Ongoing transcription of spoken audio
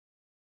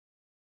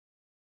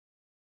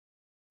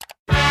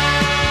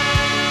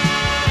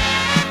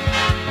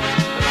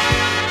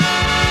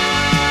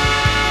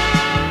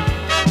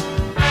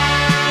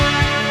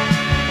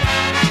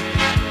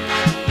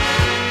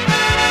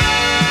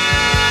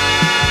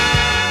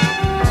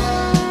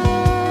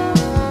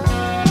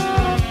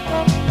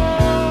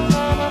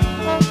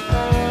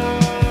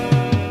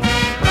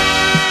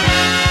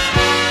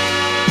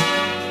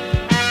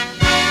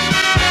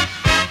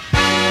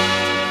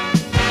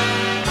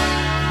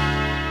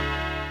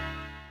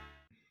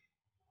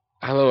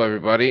Hello,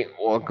 everybody.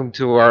 Welcome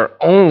to our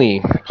only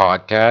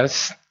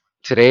podcast.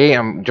 Today,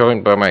 I'm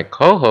joined by my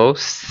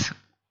co-hosts.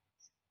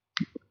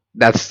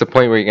 That's the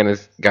point where you're gonna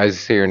guys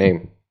say your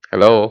name.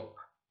 Hello.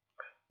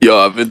 Yo,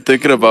 I've been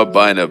thinking about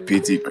buying a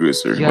PT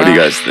Cruiser. What do you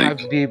Ya guys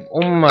think? Habib A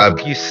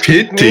Ummak, you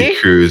skip PT me? You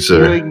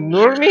Cruiser.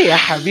 ignore me? Ya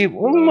Habib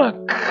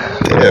Ummak.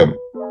 Damn.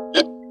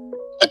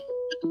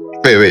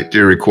 Wait,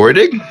 you're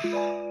recording?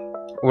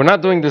 We're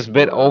not doing this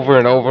bit over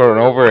and over and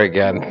over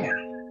again.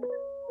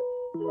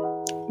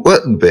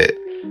 What bit?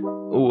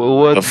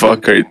 What The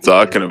fuck are you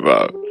talking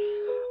about?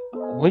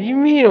 What do you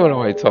mean? What am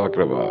I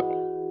talking about?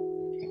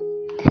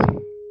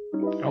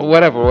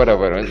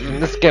 Whatever.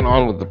 Let's get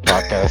on with the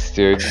podcast,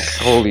 dude.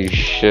 Holy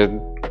shit.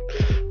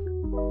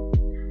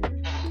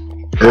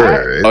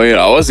 Alright. Oh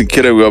yeah, I wasn't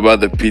kidding about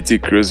the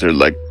PT Cruiser.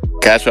 Like,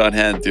 cash on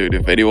hand, dude.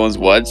 If anyone's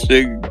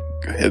watching,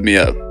 hit me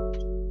up.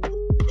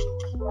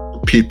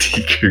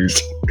 PT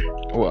Cruiser.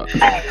 What? A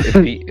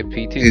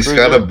PT He's Cruiser?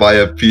 gotta buy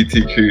a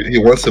PT Cruiser. He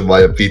wants to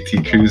buy a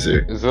PT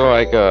Cruiser. Is it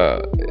like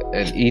an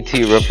ET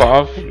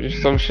ripoff or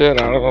some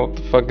shit? I don't know what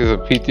the fuck is a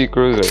PT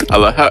Cruiser. I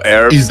like how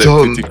Arabs He's say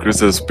dumb. PT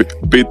Cruiser is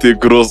PT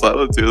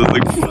Cruiser. Dude, it's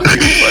like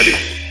fucking funny.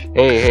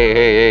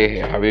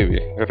 Hey,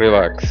 Habibi,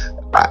 relax.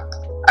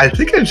 I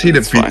think I've seen a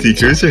It's PT fine.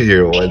 Cruiser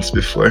here once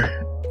before.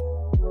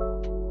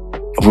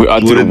 I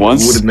did it Wouldn't-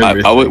 once. would've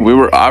never We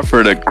were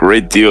offered a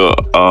great deal.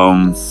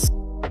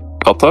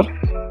 Qatar.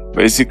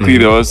 Basically,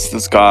 there was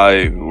this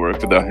guy who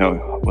worked at the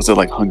was it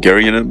like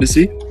Hungarian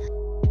embassy? The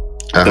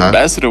Uh-huh.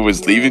 ambassador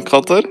was leaving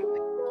Qatar,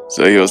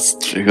 so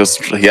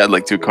he had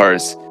like two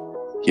cars.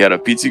 He had a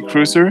PT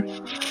Cruiser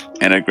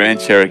and a Grand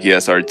Cherokee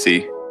SRT.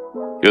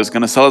 He was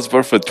gonna sell his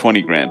boat for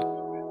 20 grand.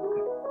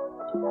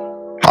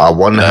 I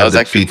want to That have was the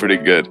actually PT. pretty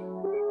good.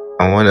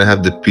 I want to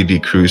have the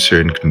PT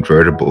Cruiser in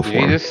convertible Did you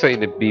form. just say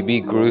the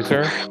BB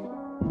Cruiser?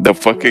 The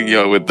fucking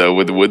with the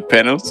wood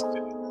panels.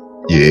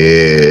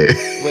 Yeah.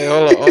 Wait,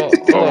 hold on.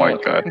 Oh my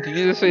God. Did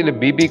you just say the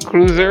BB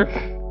Cruiser?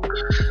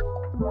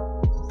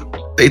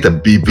 Take the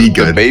BB The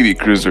gun. baby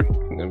cruiser.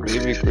 The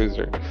BB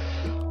Cruiser.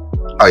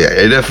 Oh yeah,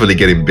 you're definitely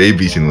getting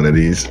babies in one of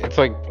these. It's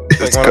like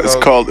It's one of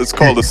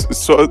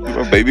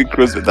those. a baby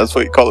cruiser. That's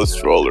what you call a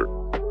stroller.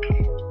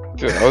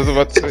 Dude, I was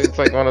about to say it's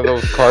like one of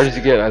those cars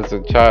you get as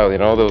a child. You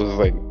know those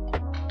like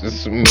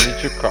just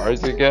miniature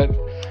cars you get.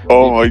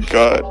 Oh my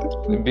God.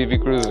 The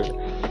BB Cruiser.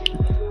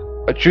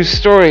 A true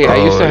story. I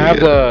used to Oh, have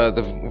yeah.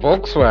 the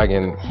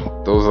Volkswagen,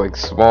 those like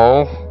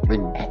small,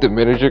 like the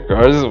miniature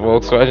cars, the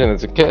Volkswagen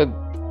as a kid.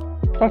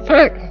 Fun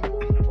fact.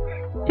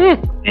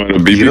 What a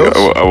baby? Beetles?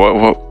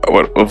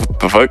 What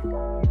the fuck?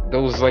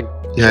 Those like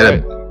You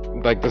had a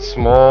like the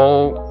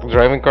small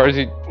driving cars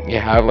you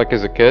have like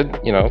as a kid.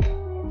 You know,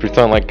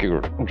 pretend like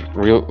you're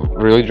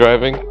really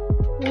driving.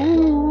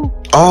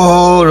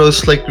 Oh,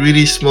 those like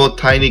really small,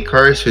 tiny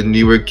cars when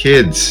we were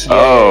kids.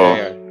 Oh.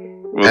 Yeah.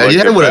 With Yeah, you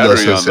had a one of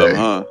those, battery on Jose. them,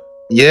 huh?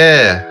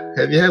 Yeah,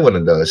 have you had one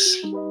of those?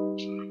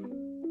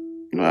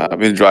 I've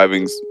been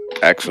driving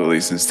actually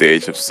since the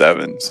age of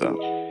 7, so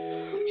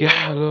Yeah.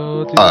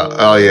 Hello.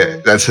 Oh yeah,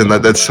 that's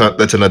another story.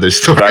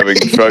 driving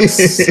trucks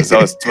since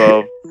I was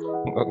 12.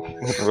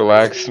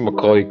 Relax,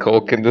 Macaulay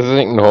Culkin doesn't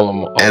ignore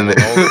him. and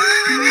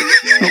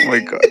Oh my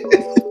God.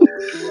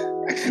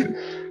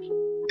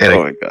 and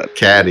Oh a my God.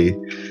 caddy.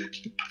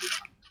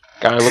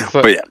 Guy looks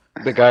But like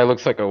yeah, the guy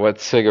looks like a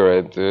wet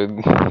cigarette, dude.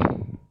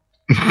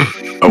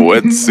 a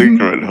wet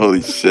cigarette.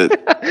 Holy shit.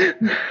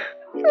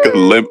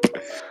 Limp.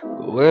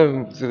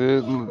 Limp,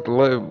 dude.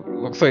 Limp.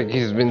 Looks like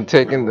he's been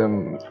taking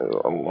them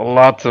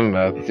lots of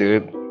meth,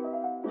 dude.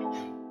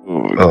 Oh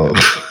my God. Oh.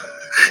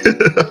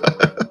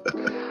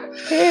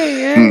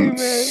 Hey, Hmm.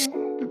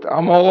 man.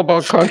 I'm all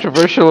about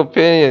controversial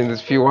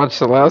opinions. If you watch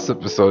the last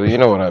episode, you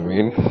know what I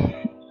mean.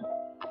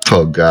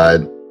 Oh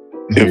God.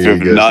 Here If he you're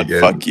goes not,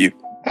 again. fuck you.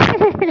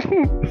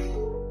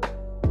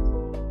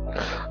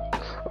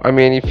 I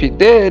mean, if you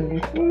did,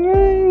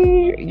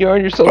 you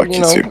earned yourself, Fuck you you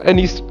know, too. and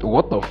he's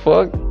what the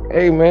fuck?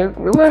 Hey, man,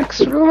 relax.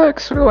 You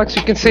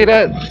can say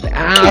that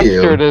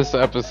after Damn. this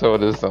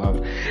episode is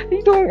done.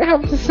 You don't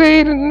have to say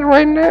it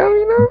right now,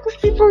 you know, because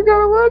people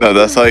gotta watch. No,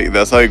 that's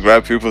how you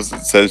grab people's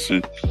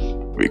attention.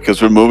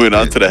 Because we're moving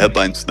on to the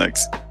headlines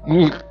next.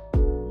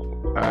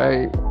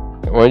 Why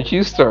don't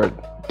you start?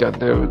 God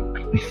damn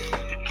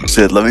it.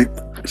 Shit, let me.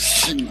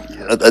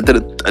 I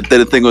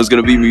didn't think it was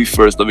gonna be me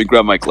first. Let me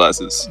grab my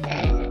glasses.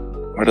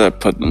 Where did I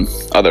put them?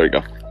 Oh, there we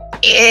go.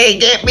 Hey,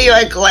 get me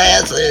my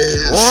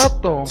glasses.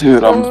 What the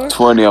Dude, I'm fuck?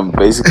 20. I'm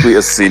basically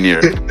a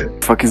senior.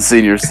 Fucking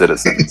senior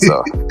citizen,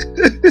 so.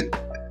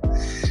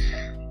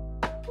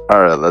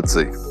 Alright, let's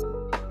see.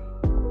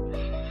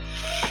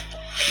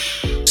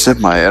 Shit,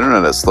 my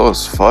internet is slow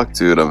as fuck,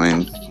 dude. I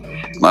mean,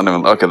 not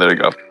even. Okay, there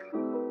you go.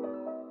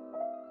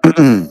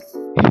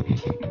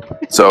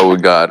 So we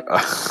got.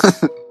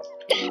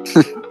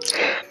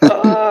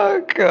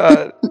 Oh,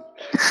 God.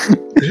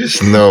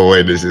 There's no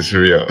way this is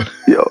real.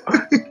 Yo.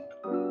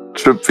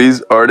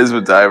 Trapeze artist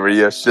with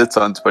diarrhea shits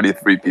on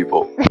 23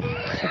 people.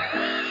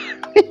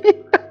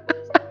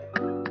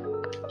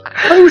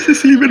 How is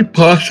this even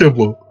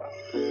possible?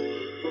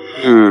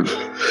 Dude,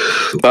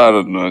 I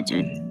don't know,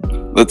 dude.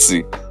 Let's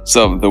see.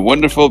 So, the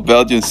wonderful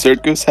Belgian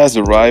circus has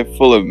arrived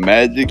full of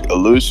magic,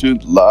 illusion,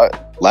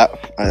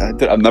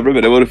 I've never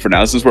been able to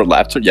pronounce this word.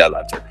 Laughter? Yeah,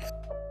 laughter.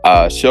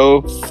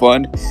 Show,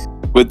 fun,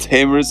 with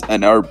tamers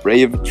and our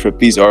brave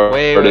trapeze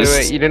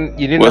artists. You didn't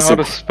know how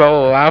to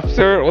spell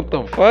laughter? What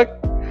the fuck?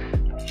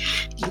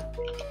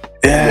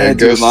 Yeah,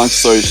 dude, long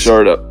story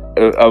short,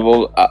 I've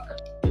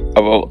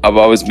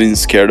always been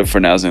scared of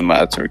pronouncing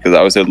laughter because I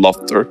always said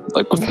laughter.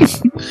 Like,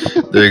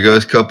 There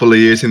goes a couple of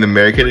years in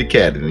American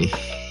Academy.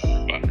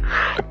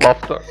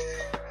 Laughter.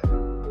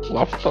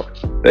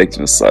 thanks,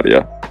 Miss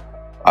Sadia.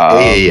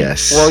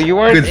 AAS. Well, you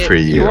weren't. Good for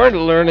you. You weren't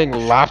learning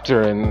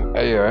laughter in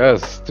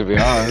AOS, to be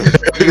honest.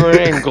 You were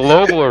in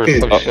global or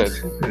some shit.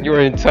 You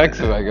were in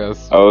Texas, I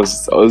guess. I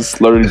was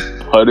learning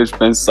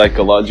punishment,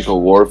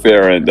 psychological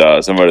warfare, and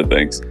some other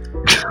things.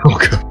 Oh,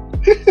 God.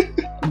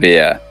 But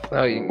yeah,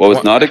 what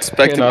was not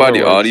expected by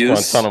the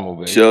audience,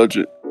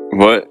 children.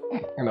 What?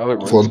 In other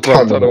words,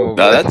 Guantanamo.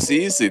 Nah, that's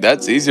easy.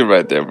 That's easy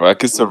right there, bro. I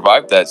could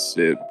survive that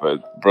shit.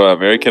 But bro,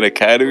 American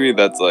Academy,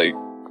 that's like,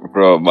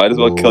 bro, might as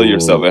well kill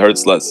yourself. It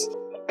hurts less.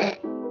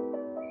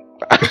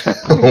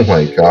 Oh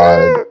my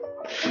God.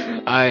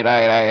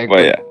 Alright.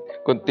 But yeah.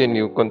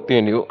 Continue.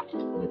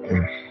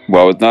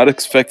 What was not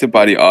expected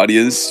by the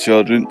audience,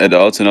 children,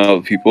 adults, and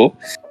other people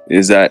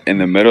is that in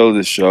the middle of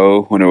the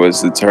show, when it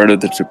was the turn of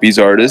the trapeze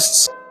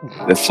artists,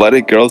 the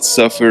athletic girl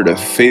suffered a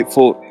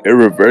fateful,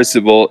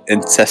 irreversible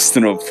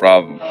intestinal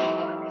problem.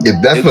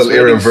 Yeah, definitely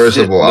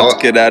irreversible.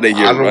 Let's get out of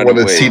here. I don't want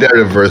to see that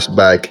reverse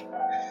back.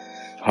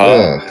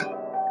 Huh?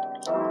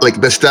 Like,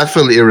 that's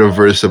definitely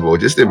irreversible.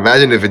 Just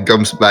imagine if it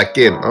comes back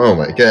in. Oh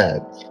my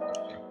God.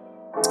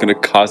 It's gonna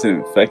cause an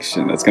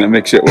infection. That's gonna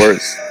make shit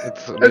worse.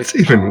 That's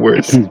even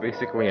worse. It's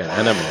basically an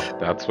enema.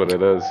 That's what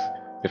it is.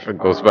 If it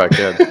goes back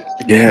in.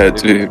 Yeah,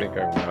 If you dude. think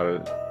about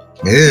it.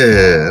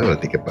 Yeah, I don't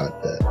think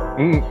about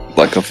that.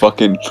 Like a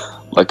fucking,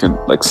 like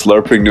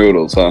slurping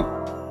noodles, huh?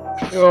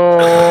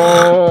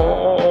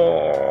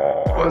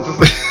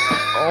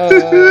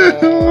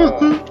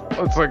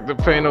 It's like the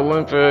Pain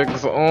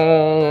Olympics.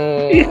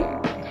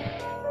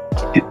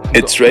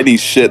 It's raining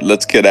shit.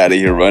 Let's get out of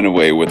here. Run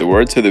away. With the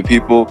word to the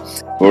people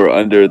who are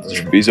under the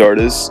trapeze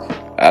artists,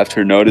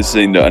 after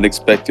noticing the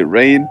unexpected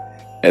rain,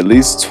 at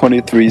least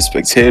 23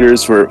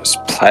 spectators were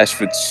splashed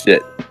with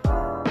shit.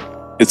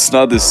 It's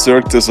not the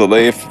Cirque du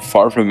Soleil,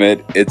 far from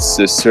it. It's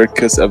the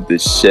circus of the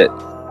shit,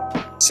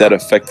 said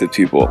affected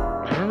people.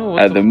 I don't know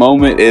At the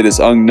moment, it is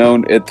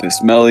unknown if the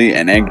smelly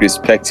and angry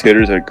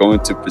spectators are going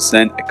to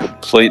present a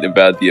complaint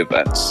about the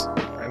events.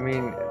 I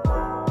mean,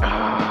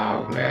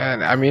 oh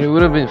man. I mean, it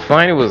would have been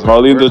fine. It was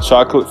Charlie and the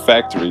Chocolate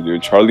Factory,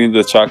 dude. Charlie and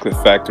the Chocolate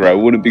Factory. I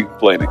wouldn't be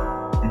complaining.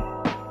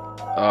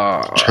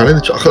 Charlie and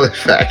the Chocolate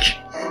Factory.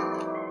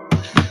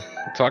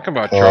 Talk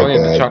about Charlie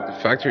and the God.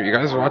 Chocolate Factory. You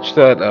guys watched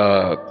that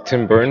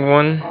Tim Burton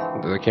one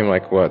that came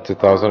like what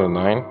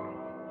 2009?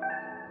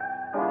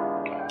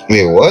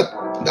 Wait, what?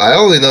 I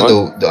only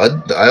know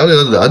I only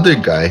know the other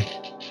guy.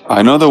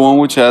 I know the one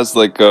which has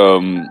like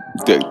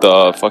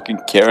the fucking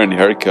Karen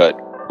haircut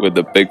with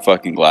the big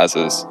fucking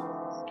glasses.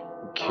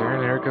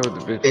 Karen Erica with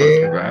the big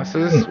fucking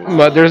glasses.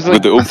 But there's like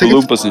With the Oompa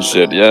Loompas and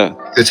shit, yeah.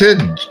 It's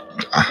in.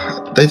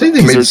 I think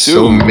they made There's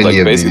so two. many Like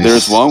of basically, these.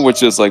 there's one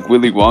which is like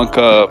Willy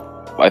Wonka.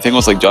 I think it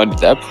was like Johnny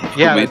Depp who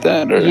made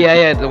that. Or?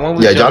 Yeah, the one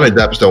with Yeah, Johnny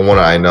Depp's the one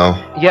I know.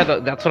 Yeah,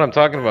 that's what I'm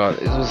talking about.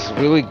 It was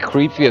really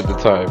creepy at the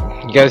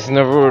time. You guys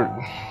never were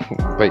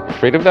like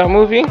afraid of that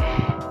movie?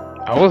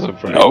 I was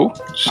afraid. No.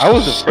 I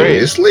was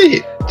afraid.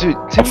 Seriously? Dude,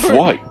 Tim Of Burton.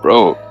 what,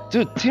 bro?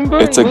 Dude, Tim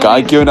Burton. It's a guy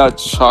movies- giving out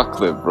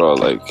chocolate, bro.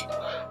 Like,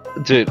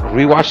 Dude,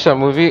 rewatch that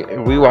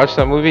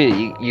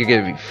movie. You're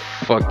gonna be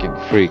fucking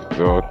freaked,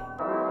 bro.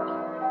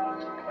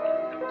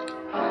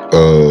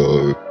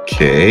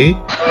 Okay.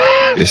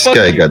 This Fuck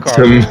guy you, got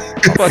Carly. some.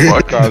 Fuck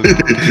you, Carly.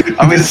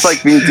 I mean, it's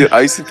like me, dude.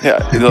 I used to,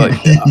 like,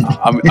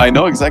 I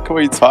know exactly what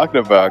you're talking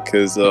about,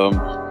 cause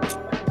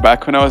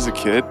back when I was a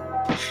kid,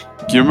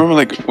 do you remember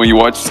like when you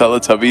watched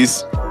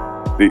Teletubbies?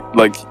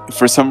 Like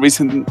for some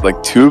reason,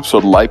 like tubes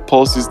or light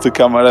poles used to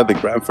come out of the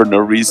ground for no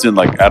reason,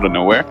 like out of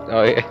nowhere.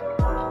 Oh yeah.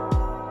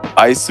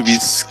 I used to be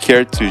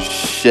scared to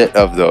shit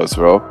of those,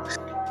 bro.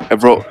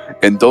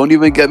 And don't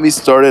even get me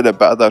started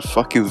about that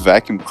fucking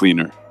vacuum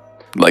cleaner.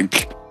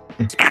 Like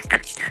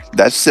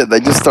that shit,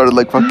 that just started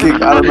like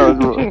fucking, I don't know,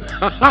 bro.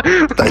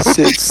 That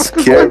shit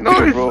scared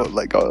me, bro.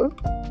 Like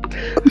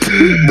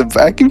the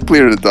vacuum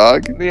cleaner,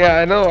 dog. Yeah,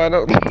 I know.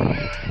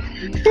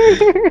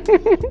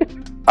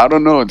 I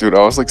don't know, dude. I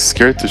was like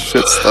scared to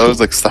shit. I was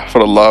like, stop for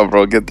the love,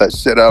 bro. Get that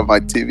shit out of my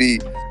TV.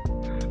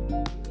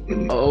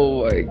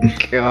 Oh my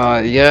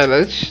god, yeah,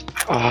 that's.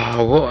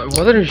 What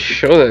other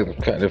show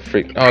that kind of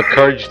freaked? Oh,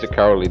 Courage the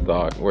Cowardly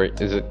Dog. Wait,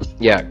 is it?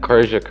 Yeah,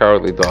 Courage the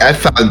Cowardly Dog. I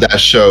found that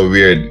show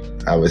weird.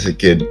 I was a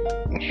kid.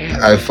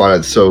 I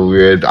found it so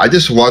weird. I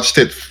just watched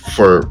it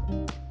for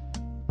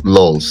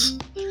lols.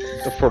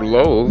 For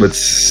lows. But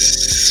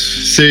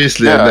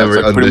seriously, Yeah, I never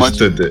it's like pretty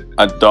much- understood it.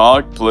 A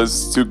dog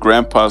plus two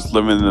grandpas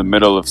living in the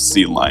middle of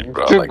sea line,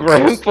 bro. Two Like,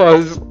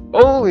 grandpas.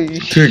 Holy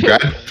Two shit.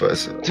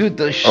 grandpas. Dude,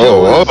 the show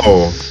Oh, was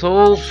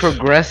whoa. so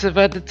progressive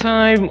at the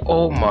time.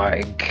 Oh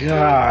my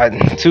god.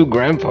 Two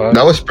grandpas.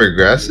 That was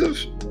progressive?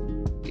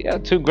 Yeah,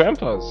 two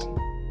grandpas.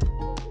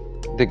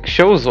 The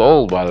show's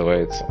old, by the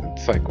way.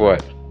 It's like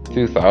what,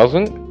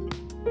 2000?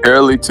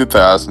 Early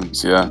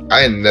 2000s, yeah.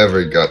 I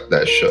never got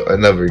that show. I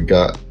never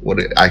got what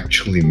it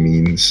actually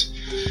means.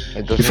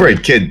 It doesn't. Before a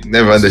kid,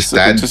 never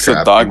understand. It's just a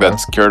crap, dog you know?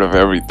 that's scared of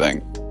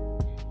everything.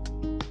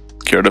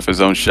 Scared of his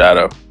own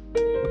shadow.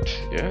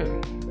 Yeah.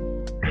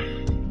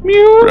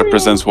 Meow.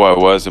 Represents who I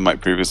was in my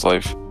previous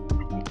life.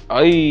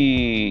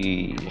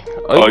 Aye.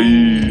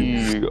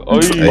 Aye.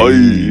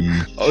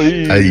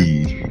 Aye.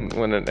 Ay.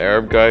 When an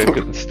Arab guy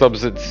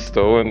stubs its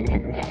toe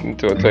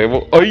into a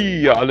table.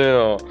 Aye, I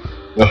know.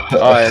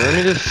 Alright, let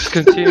me just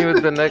continue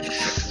with the next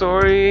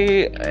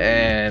story.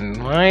 And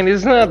mine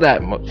is not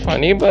that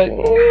funny, but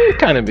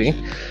kind of be.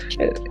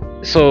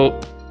 So,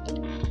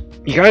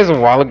 you guys a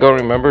while ago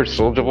remember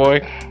Soldier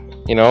Boy?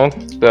 You know,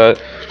 the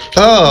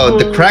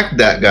The crack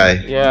that guy.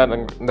 yeah,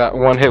 that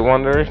one-hit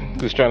wonder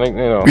who's trying to, you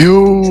know,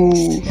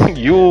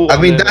 You. I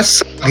mean,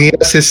 that's he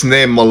has his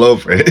name all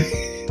over it.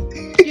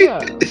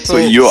 yeah. So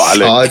you,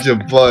 Alec. Soldier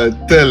Boy,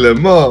 tell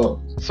him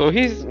all. So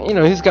he's, you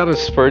know, he's got his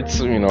spurts,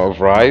 you know,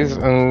 of rise,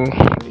 and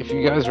if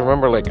you guys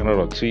remember, like, I don't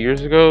know, 2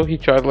 years ago, he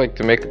tried like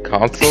to make a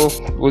console,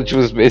 which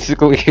was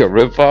basically a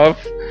ripoff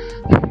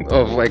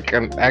of like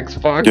an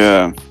Xbox.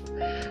 Yeah.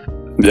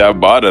 Yeah, I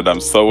bought it. I'm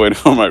still waiting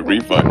for my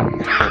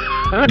refund.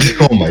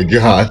 Oh my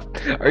god.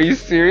 Are you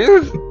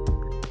serious?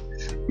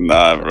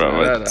 Nah, bro.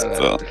 No, It's no, no.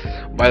 still-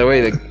 By the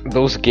way,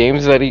 those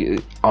games that he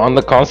on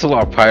the console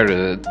are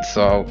pirated,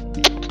 so.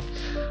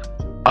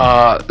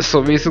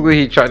 So basically,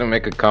 he tried to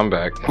make a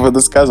comeback. But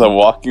this guy's a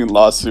walking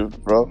lawsuit,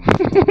 bro.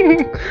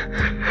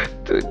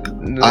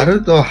 Dude, I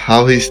don't know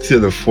how he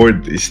still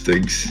afford these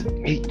things.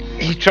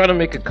 he tried to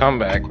make a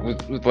comeback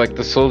with like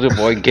the Soldier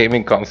Boy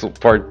gaming console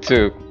part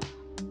 2.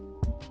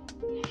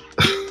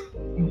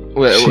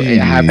 Well, it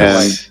happened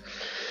like, Jeez.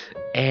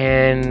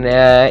 and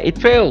it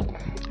failed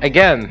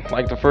again,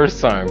 like the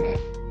first time,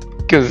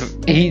 because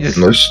he just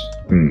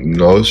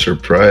No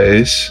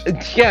surprise.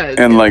 yeah.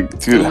 And like,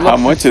 dude, It how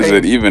looks much the is same.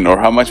 it even, or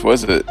how much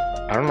was it?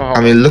 I don't know how.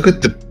 I mean, look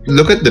at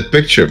the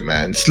picture,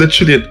 man. It's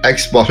literally an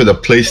Xbox with a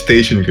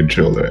PlayStation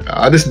controller.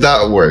 How does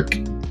that work?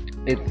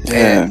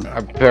 Yeah.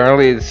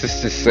 Apparently it's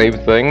just the same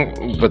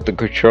thing, but the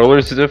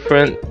controller's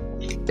different.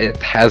 It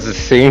has the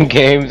same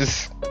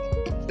games.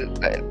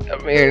 I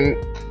mean,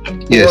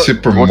 Yeah, What-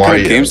 Super What kind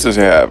Mario. of games does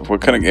it have?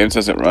 What kind of games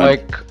does it run?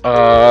 like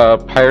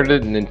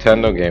pirated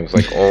Nintendo games,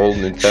 like old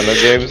Nintendo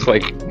games,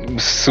 like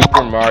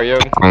Super Mario,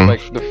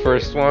 like the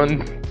first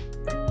one,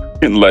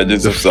 In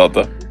Legends of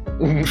Zelda.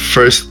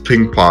 First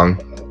ping pong.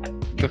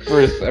 the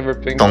first ever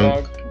ping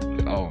Dong.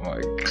 pong. Oh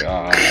my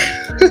god.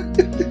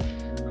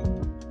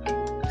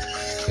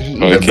 Okay,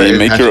 but can you it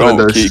make has your one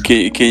own? of those-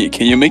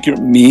 Can you make your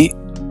meat?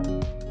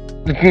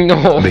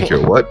 No. Make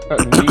your what?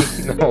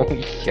 Me? No,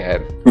 you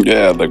can't.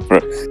 Yeah, like bro,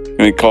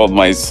 we called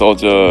my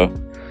soldier.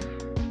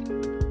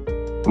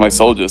 My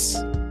soldiers.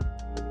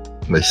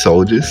 My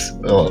soldiers?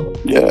 Oh.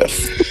 Yeah.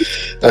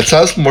 That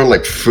sounds more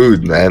like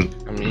food, man.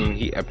 I mean,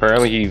 he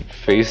apparently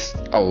faced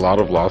a lot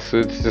of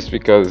lawsuits just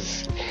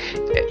because,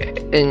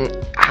 and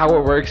how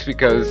it works,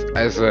 because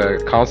as a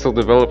console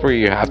developer,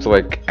 you have to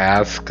like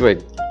ask like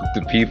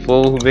the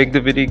people who make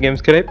the video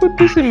games, can I put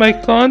this in my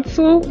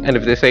console? And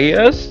if they say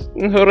yes,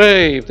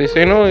 hooray! If they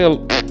say no,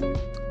 you'll.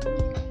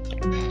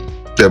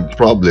 They'll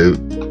probably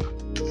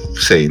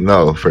say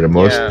no for the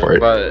most Yeah, part.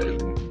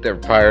 but they're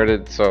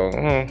pirated, so.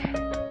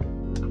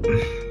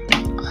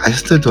 I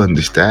still don't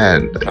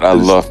understand. But I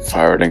love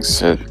pirating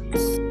shit.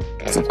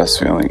 It's the best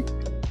feeling.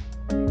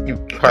 You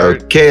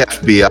pirate. Okay,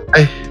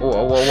 FBI.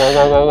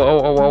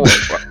 Whoa.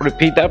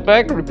 Repeat that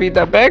back. Repeat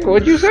that back.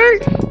 What'd you say?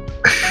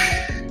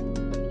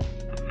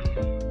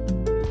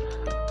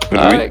 What do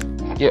you mean?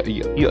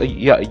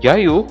 Yeah,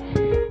 you.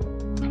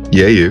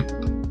 Yeah, you.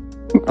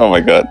 Oh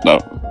my god, no.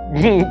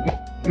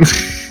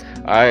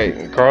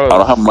 Alright, Carlos. I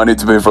don't have money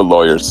to pay for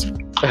lawyers.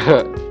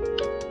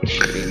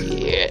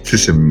 Yeah.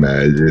 Just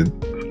imagine.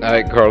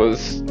 Alright,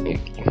 Carlos.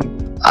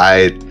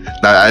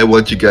 I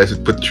want you guys to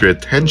put your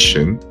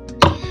attention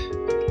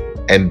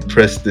and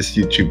press this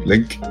YouTube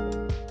link.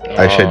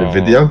 I shared the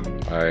video.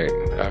 Alright,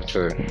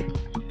 after.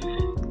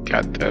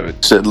 God damn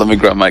it. Shit, let me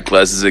grab my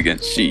glasses again.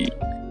 Shit.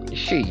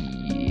 Shit.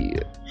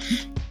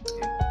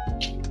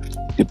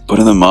 You're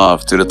putting them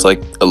off, dude. It's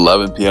like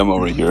 11 p.m.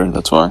 over here.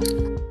 That's why.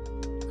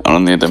 I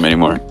don't need them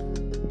anymore.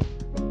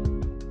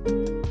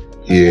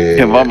 Yeah.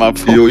 Yeah, but my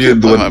phone- You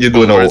but my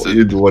phone, where is it?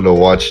 you do want to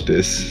watch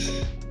this.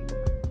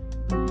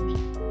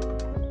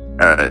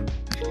 Alright.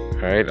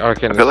 Alright,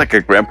 okay. I feel like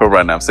a grandpa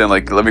right now. I'm saying,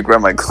 like, let me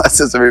grab my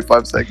glasses every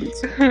 5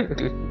 seconds.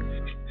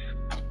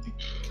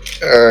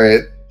 All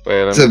right.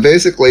 Wait, So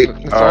basically,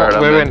 let's Alright,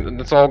 all, I'm wait, in. wait,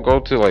 let's all go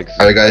to like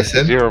are you guys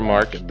in? zero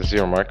mark. The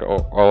zero mark.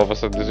 All of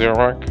us at the zero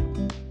mark.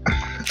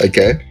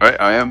 Okay. Alright,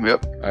 I am,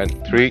 yep. Alright,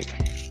 3,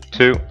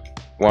 2,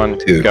 1,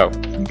 Two. go.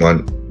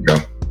 One, go.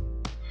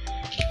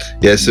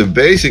 Yeah. So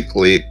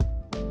basically,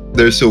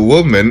 there's a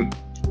woman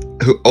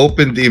who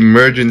opened the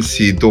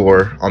emergency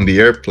door on the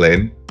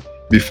airplane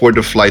before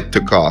the flight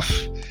took off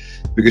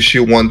because she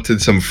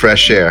wanted some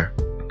fresh air.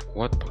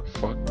 What the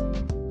fuck?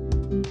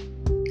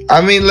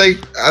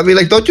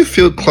 Don't you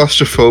feel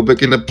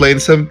claustrophobic in a plane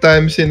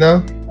sometimes? You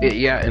know?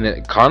 Yeah, in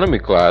economy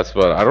class,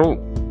 but I don't.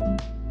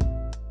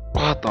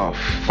 What the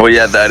fuck? Oh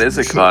yeah, that is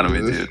economy,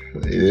 dude.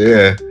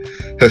 Yeah.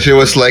 So she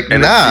was like,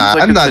 And "Nah,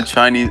 I'm not." a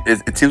Chinese.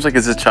 It seems like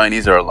it's a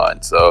Chinese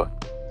airline, so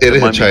It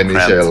is a might be Chinese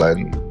cramped.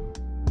 airline.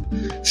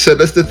 So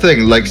that's the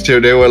thing. Like, so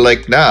they were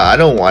like, "Nah, I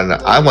don't want.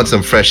 I want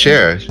some fresh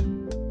air."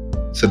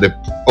 So they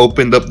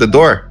opened up the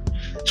door.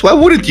 So why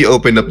wouldn't you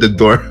open up the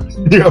door?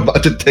 You're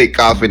about to take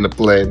off in the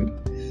plane.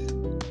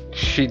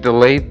 She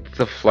delayed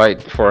the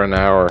flight for an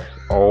hour.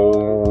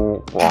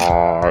 Oh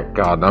my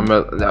god,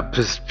 that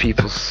pissed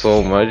people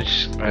so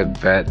much. I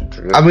bet.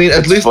 I mean, at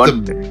It's least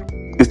fun.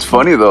 the It's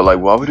funny though, like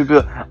why would it be?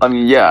 I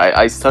mean, yeah,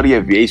 I study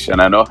aviation.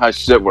 I know how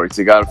shit works.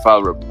 You gotta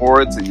file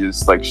reports and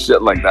just like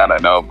shit like that. I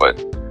know, but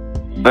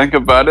think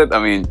about it. I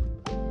mean,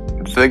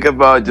 think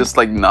about just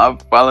like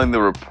not filing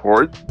the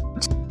report.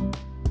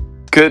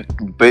 Could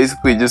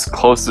basically just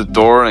close the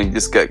door and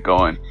just get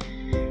going.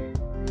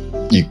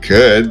 you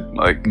could,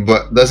 Like,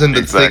 but doesn't the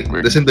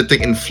Exactly.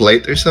 thing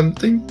inflate or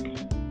something?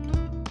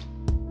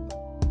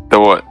 the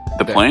what?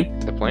 The plane?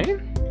 The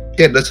plane?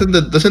 Yeah, doesn't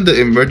the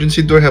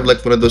emergency door have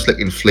like one of those like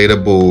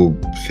inflatable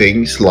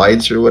things,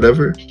 slides or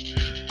whatever?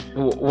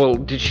 Well,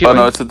 did she? Oh like-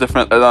 no, it's a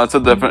different. No, it's a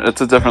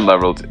different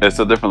level. It's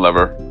a different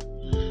lever.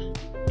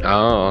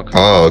 Oh, okay.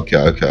 Oh,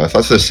 okay. I thought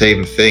it's the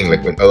same thing.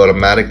 Like when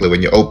automatically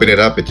when you open it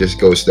up, it just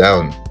goes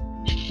down.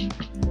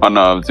 Oh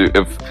no, dude.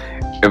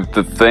 If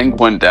the thing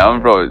went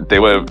down, bro, they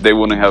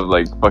wouldn't have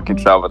like fucking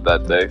traveled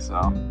that day. So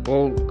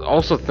Well,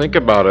 also think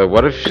about it.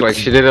 What if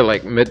she did it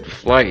like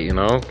mid-flight? You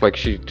know, like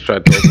she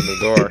tried to open the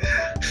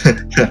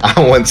door.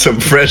 I want some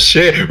fresh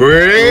air.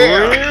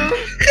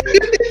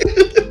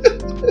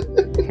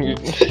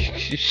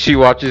 She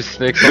watches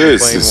snakes on the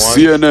this plane is once.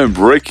 CNN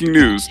breaking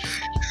news.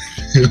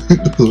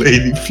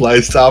 Lady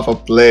flies off a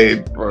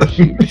plane. Bro,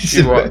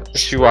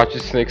 she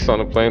watches snakes on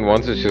a plane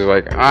once, and she's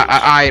like,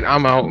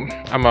 I'm out."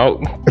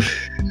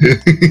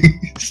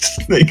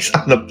 Snakes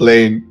on a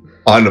plane.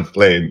 On a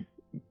plane.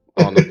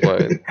 On the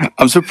plane.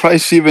 I'm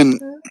surprised she even.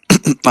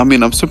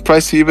 I'm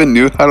surprised she even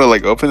knew how to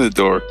like open the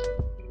door.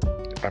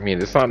 I mean,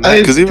 it's not. I-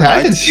 Nice. 'Cause it even I-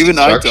 has even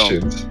I don't.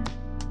 instructions.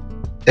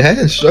 It has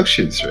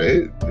instructions,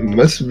 right? It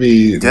must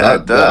be. Yeah, not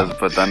it does. that-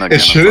 But then again, It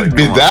it's shouldn't like,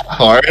 be come on. that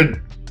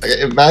hard. Like,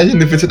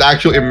 imagine if it's an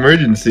actual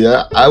emergency.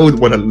 I would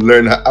want to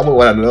learn. I would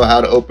want to know how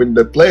to open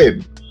the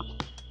plane.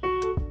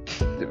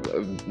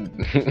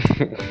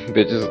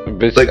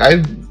 Bitch, Like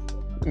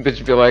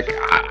bitch be like,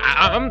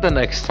 I'm the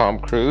next Tom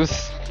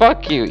Cruise.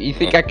 Fuck you. You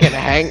think I can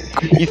hang?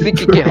 You think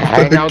you can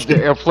hang out the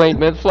airplane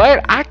mid-flight?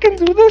 I can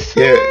do the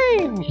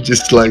same.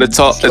 just like. But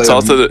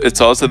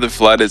it's also the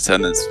flight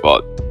attendant's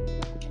fault.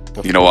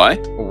 You know why?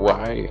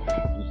 Why?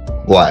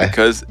 Why?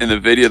 Because in the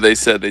video they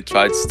said they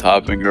tried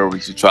stopping her when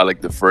she tried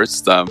like the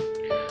first time.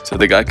 So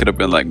the guy could have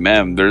been like,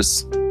 "Ma'am, you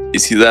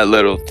see that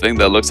little thing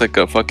that looks like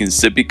a fucking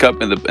sippy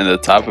cup in the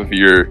top of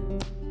your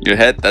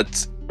head?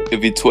 That's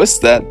if you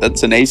twist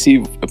that's an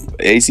AC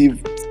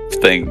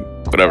thing,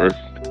 whatever."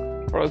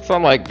 Bro, it's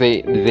not like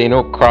they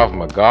know Krav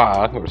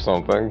Maga or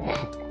something.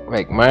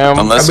 Like, ma'am,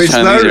 Unless I mean, it's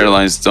Chinese not-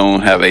 airlines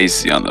don't have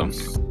AC on them.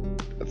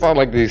 it's not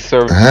like they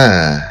serve.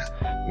 Ah.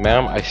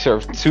 Ma'am, I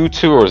served 2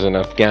 tours in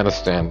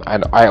Afghanistan.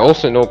 I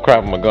also know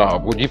Krav Maga.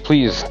 Would you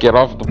please get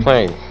off the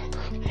plane,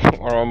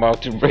 or I'm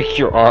about to break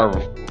your arm?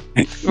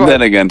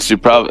 Then again, she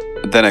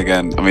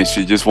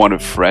just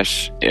wanted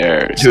fresh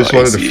air. She just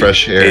wanted the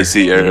fresh air,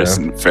 AC air yeah.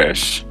 isn't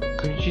fresh.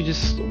 Couldn't you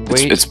just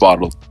wait? It's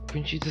bottled.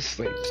 Couldn't you just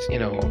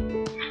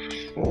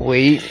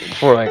wait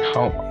for like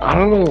how? I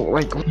don't know.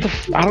 Like what the?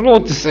 I don't know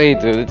what to say,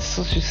 dude. It's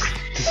so just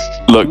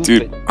Look,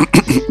 dude.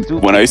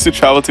 Stupid. When I used to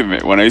travel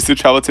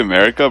to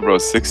America, bro,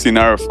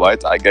 16-hour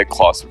flights, I get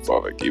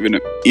claustrophobic.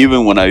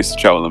 Even when I used to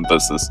travel in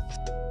business,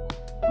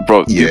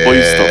 bro, people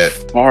used Yeah. to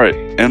fart,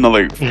 and I'm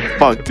like,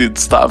 fuck, dude,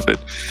 stop it.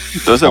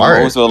 Those are Fart?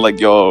 moments where like,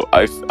 yo,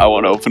 I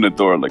want to open the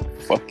door, like,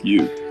 fuck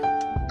you.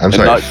 I'm And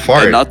sorry. not,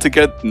 fart. and not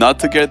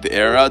to get the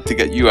air out, to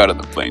get you out of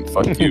the plane.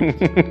 Fuck you.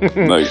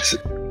 Like,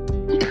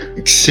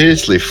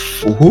 Seriously,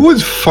 who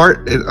would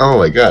fart? Oh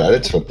my god,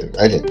 that's something.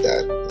 I did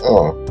that.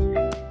 Oh.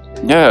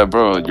 yeah,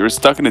 bro, you're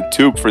stuck in a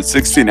tube for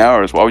 16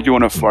 hours. Why would you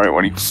want to fart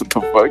when you what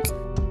the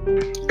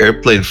fuck?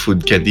 Airplane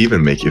food can't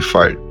even make you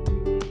fart.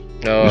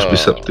 Must be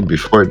something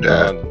before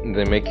that.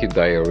 They make you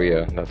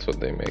diarrhea. That's what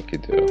they make you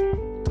do.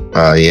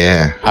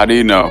 Yeah. How do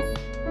you know?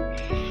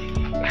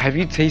 Have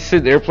you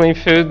tasted airplane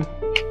food?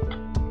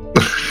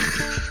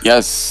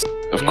 Yes,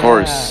 of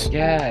course.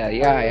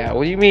 Yeah.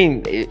 What do you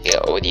mean?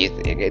 What do you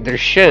think? They're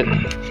shit.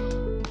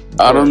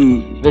 I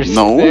don't They're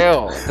know.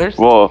 stale. They're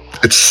Well,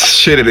 It's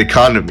shit in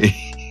economy.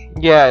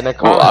 yeah, in a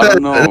Well, I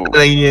don't know.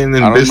 In I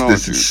don't know,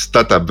 business, dude. it's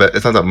not that bad.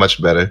 It's not that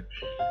much better.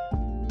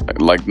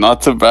 like,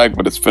 not to brag,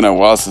 but it's been a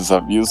while since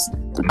I've used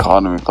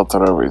economy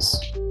Qatar Airways.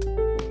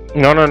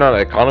 No. The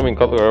economy in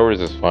Cutler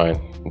Hours is fine.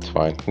 It's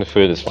fine. The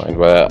food is fine,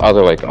 but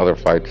other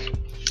flights.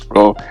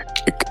 Bro,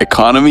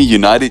 economy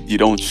united, you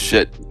don't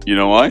shit. You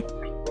know why?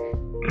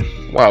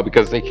 Wow,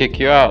 because they kick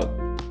you out.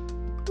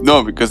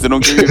 No, because they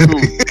don't give you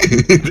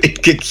food. They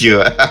kick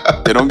you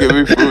out. They don't give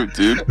you food,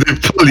 dude. They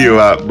pull you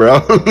out, bro.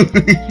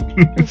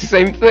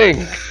 Same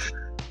thing.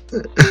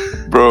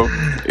 Bro,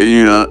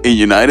 in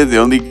United, they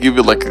only give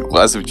you like a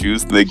glass of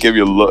juice, and they give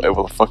you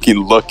a fucking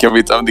look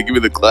every time they give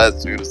you the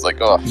glass, dude. It's like,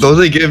 oh, Don't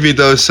they give you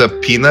those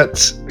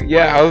peanuts?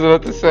 Yeah, I was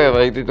about to say,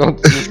 like, they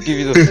don't just give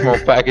you the small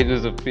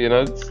packages of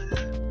peanuts.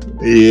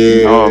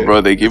 Yeah. no,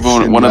 bro, they give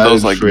you one of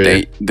those like Free.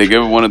 they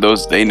give you one of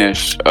those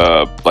Danish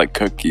like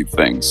cookie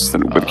things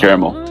with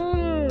caramel.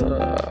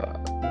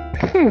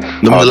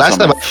 The last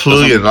time I something-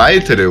 flew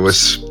United, it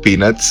was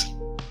peanuts.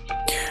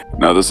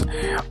 No, this,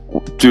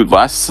 dude.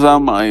 Last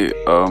time I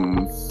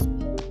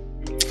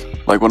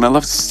like when I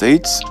left the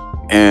States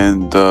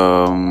and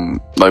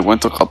like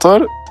went to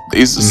Qatar, they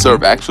used to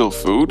serve actual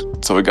food.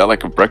 So we got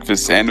like a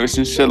breakfast sandwich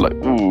and shit. Like,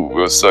 ooh,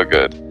 it was so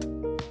good.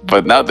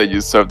 But now they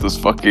just serve this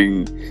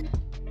fucking,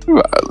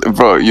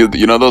 bro. You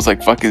know those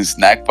like fucking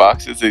snack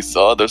boxes they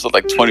sell? There's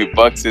like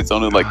 $20. It's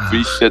only like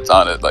 3 shits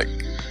on it. Like,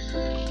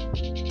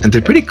 And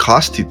they're pretty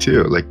costly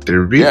too. Like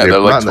they're really yeah, they're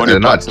like 20 they're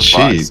not bucks a cheap.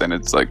 box, and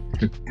it's like,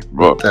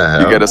 bro, the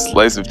you hell? get a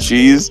slice of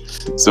cheese,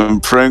 some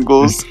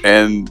Pringles,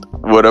 and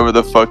whatever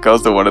the fuck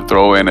else they want to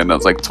throw in, and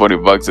that's like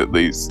 $20 at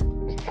least.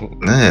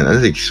 Man,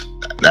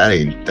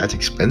 that's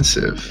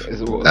expensive.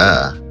 What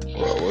Ah,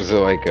 was it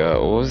like?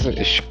 What was it?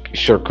 A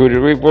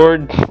charcuterie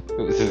board?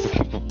 Was this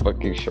a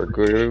fucking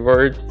charcuterie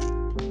board?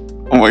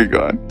 Oh my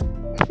god.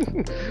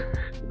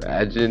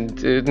 Imagine,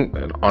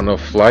 dude, on a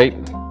flight.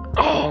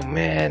 Oh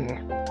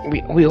man,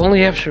 we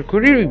only have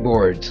charcuterie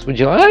boards. Would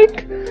you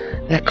like?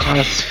 That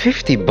costs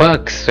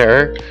 $50,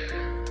 sir.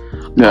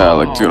 Yeah,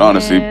 like dude, Oh,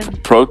 honestly, man.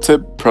 pro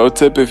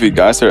tip: if you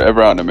guys are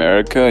ever out in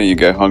America and you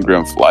get hungry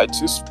on flights,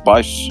 just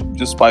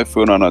buy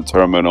food on a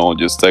terminal,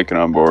 just take it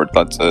on board.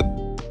 That's it.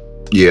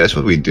 yeah, that's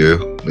what we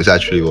do. It's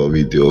actually what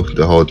we do.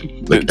 The whole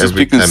like Just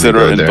every be time we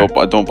considerate go and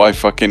there. don't buy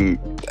fucking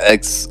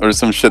eggs or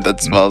some shit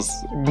that smells.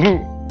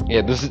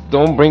 Yeah,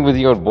 don't bring with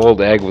you a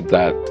boiled egg with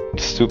that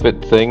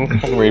stupid thing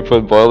where you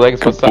put boiled eggs.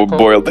 What's that called?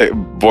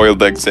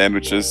 Boiled egg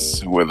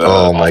sandwiches with a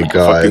Oh my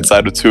god! fucking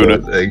side of tuna.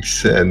 Boiled egg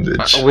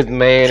sandwich. With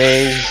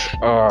mayonnaise.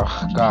 Oh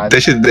god. They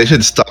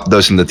should stop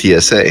those in the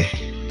TSA.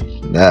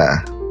 Nah,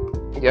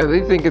 Yeah,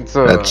 they think it's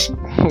a That's-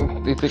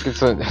 they think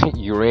it's a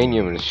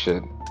uranium and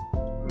shit.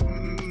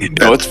 You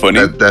know what's funny?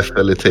 That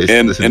definitely tastes.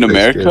 in doesn't in taste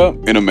America,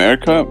 good. in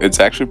America, it's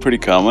actually pretty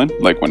common.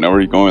 Like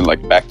whenever you're going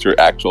like back to your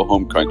actual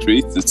home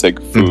country to take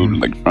food Mhm.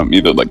 like from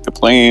either like the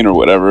plane or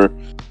whatever.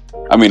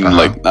 I mean, Uh-huh.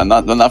 like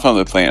not from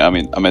the plane. I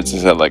meant to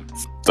say like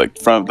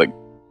from like.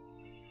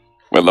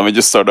 Well, let me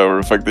just start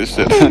over. Fuck this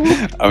shit.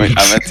 I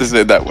meant to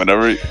say that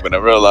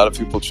whenever a lot of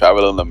people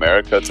travel in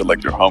America to like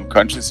their home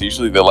countries,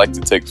 usually they like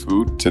to take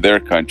food to their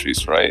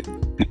countries, right?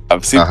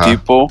 I've seen Uh-huh.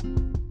 people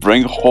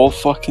bring whole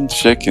fucking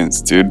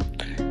chickens, dude.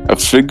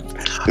 Believe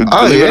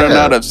it or yeah.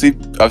 not, I've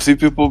seen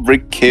people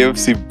bring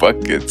KFC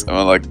buckets.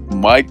 I'm like,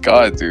 my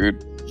god, dude.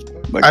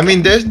 Like, I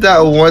mean, there's that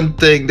one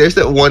thing. There's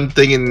that one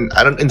thing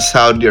in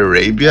Saudi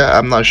Arabia.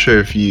 I'm not sure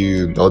if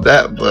you know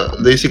that,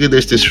 but basically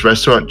there's this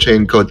restaurant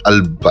chain called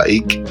Al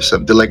Baik or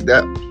something like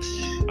that.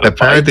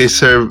 Apparently they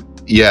serve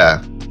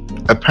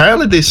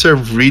Apparently they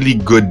serve really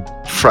good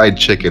fried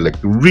chicken, like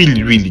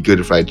really really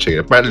good fried chicken.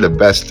 Apparently the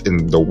best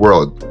in the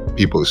world,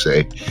 people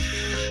say.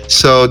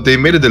 So they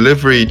made a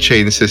delivery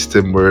chain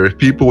system where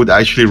people would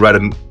actually ride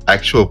on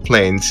actual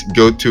planes,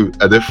 go to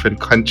a different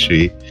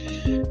country,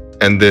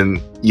 and then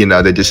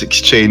they just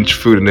exchange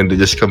food and then they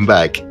just come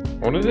back.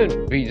 Wouldn't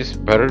it be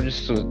just better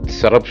just to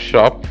set up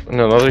shop in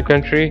another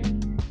country?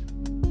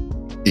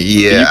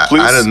 Yeah,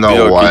 I don't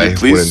know why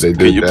wouldn't they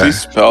do Can you that. please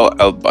spell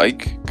El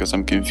Bike? Because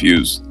I'm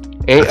confused.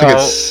 I think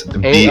it's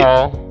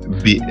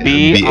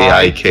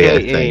B-A-I-K, I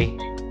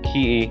think.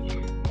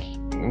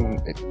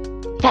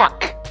 Fuck!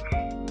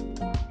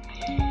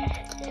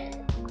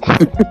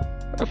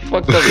 I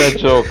fucked up that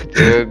joke,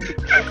 dude.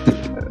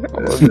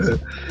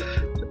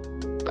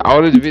 I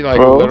wanted to be like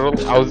Bro.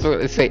 literal. I was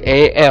gonna say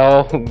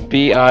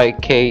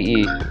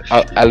ALBIKE.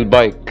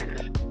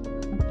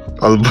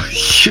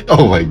 Albike.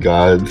 Oh my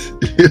god.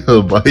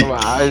 Al Baik.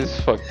 I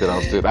just fucked it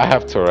up, dude. I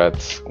have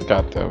Tourette's.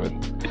 God damn it.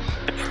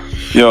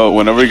 Yo,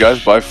 whenever you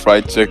guys buy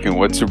fried chicken,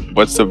 what's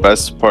the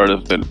best part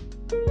of it?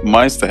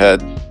 Mine's the head.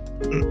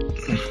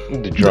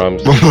 The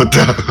drums. What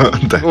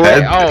the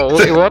Wait, head?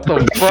 wait, what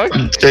the fuck?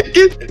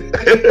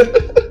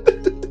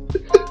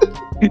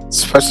 Chicken?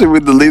 Especially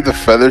when they leave the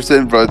feathers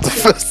in, bro. It's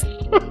the best.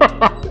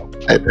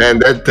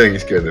 And that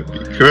thing's gonna be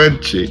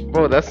crunchy.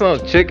 Bro, that's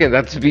not chicken.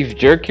 That's beef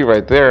jerky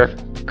right there.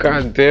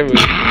 God damn it.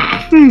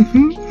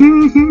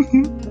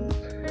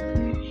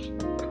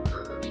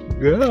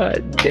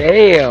 God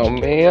damn,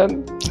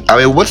 man. I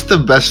mean, what's the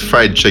best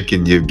fried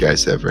chicken you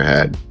guys ever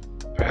had?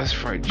 Best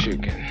fried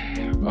chicken.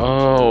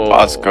 Oh.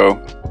 Costco.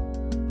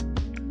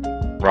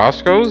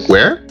 Roscoe's? Oh,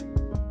 Where?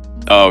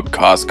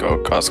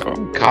 Costco.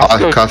 Costco.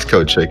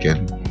 Costco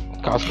chicken.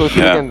 Costco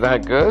chicken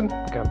that good?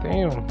 God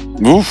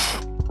damn.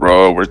 Oof,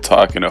 bro, we're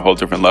talking a whole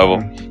different level.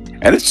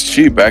 and it's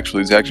cheap.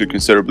 Actually, it's actually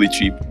considerably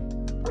cheap.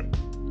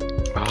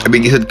 I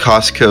mean, is it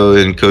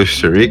Costco in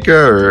Costa Rica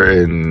or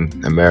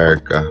in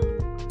America?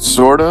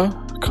 Sorta,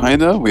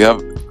 kinda. We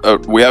have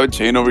a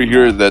chain over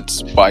here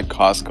that's by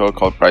Costco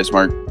called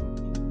PriceMart,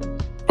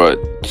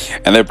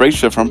 and they break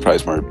shit from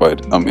PriceMart.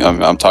 But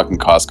I'm talking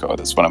Costco.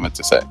 That's what I meant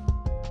to say.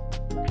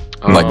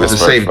 Like this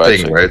it's the fried same thing,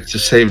 chicken. right? It's the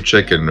same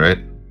chicken, right?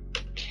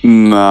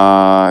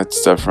 Nah,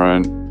 it's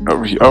different.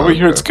 Over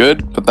here, it's Okay.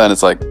 good, but then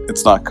it's like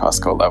it's not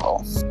Costco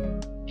level.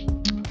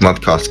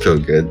 Not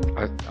Costco good.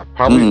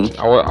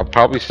 I'll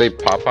probably say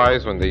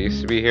Popeyes when they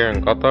used to be here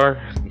in Qatar.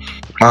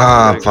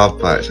 Ah,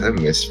 Popeyes. I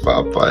miss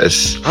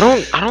Popeyes.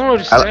 I don't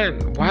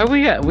understand why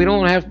we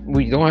don't have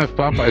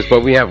Popeyes,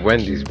 but we have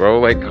Wendy's, bro.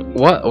 Like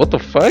what the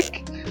fuck?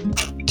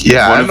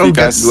 Yeah, One I of don't you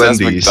get guys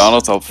says Wendy's.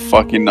 McDonald's, I'll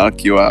fucking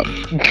knock you out.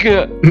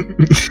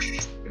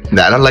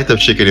 Nah, I don't like the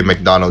chicken in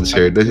McDonald's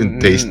here. It doesn't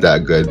taste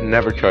that good.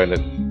 Never tried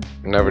it.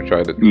 Never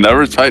tried it.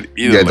 Never tried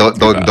either. Yeah,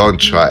 like, don't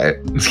try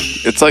it.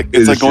 It's like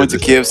It's going to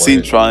just KFC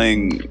and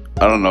disappointing. trying,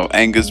 I don't know,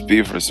 Angus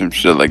beef or some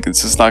shit. Like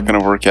it's just not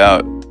gonna work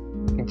out.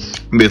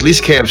 But at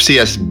least KFC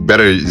has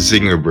better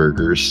zinger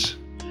burgers,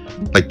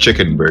 like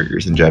chicken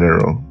burgers in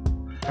general.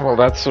 Well,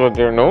 that's what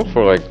they're known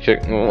for, like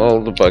chicken.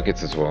 Well, the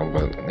buckets as well,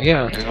 but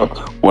yeah.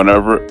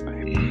 Whenever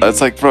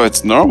it's like, bro,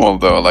 it's normal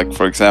though. Like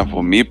for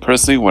example, me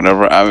personally,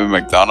 whenever I'm in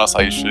McDonald's,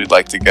 I usually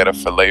like to get a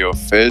fillet of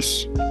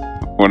fish.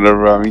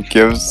 Whenever I'm in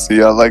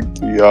KFC, I like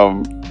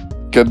to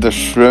get the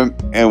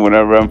shrimp. And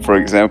whenever I'm, for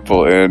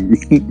example, in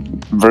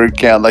Burger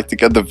King, I like to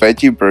get the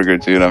veggie burger,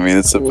 dude. I mean,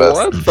 it's the best.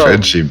 What the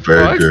Veggie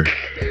burger.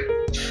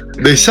 fuck?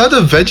 They sell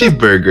the veggie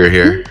burger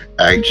here.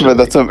 Actually, But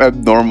that's some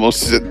abnormal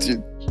shit,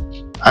 dude.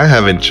 I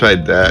haven't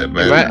tried that,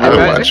 man. Ima- I don't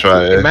ima- want to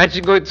try it.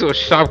 Imagine going to a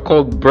shop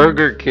called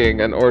Burger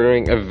King and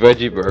ordering a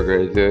veggie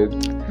burger, dude.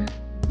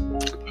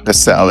 The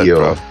salad, Yo.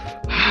 bro.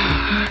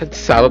 It's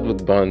salad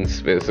with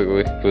buns,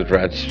 basically, with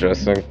ranch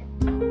dressing.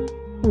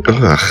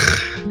 Ugh.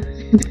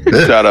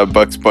 Shout out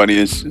Bugs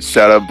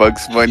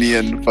Bunny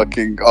and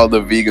fucking all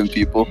the vegan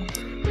people.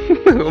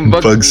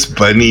 But, Bugs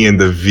Bunny and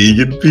the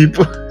vegan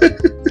people.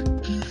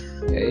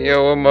 hey,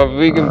 yo, where my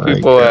vegan Oh my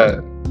people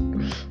God.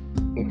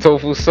 at?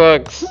 Tofu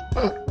sucks.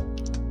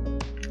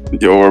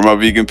 Yo, where are my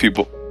vegan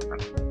people?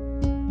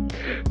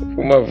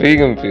 Where my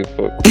vegan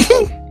people?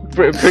 Oh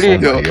Pretty,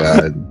 my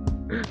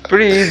god.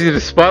 pretty easy to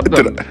spot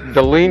them.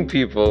 The lean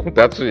people.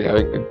 That's what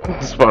you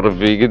can spot a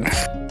vegan.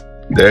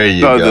 There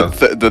you No, go.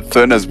 the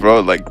thinness,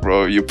 bro. Like,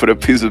 bro, you put a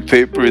piece of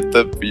paper in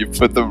them, you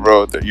put them,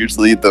 bro. They're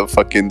usually the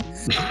fucking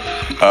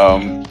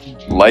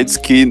light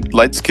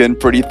skin,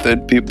 pretty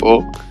thin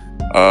people.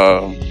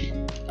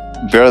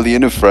 Barely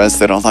any friends.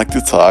 They don't like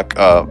to talk.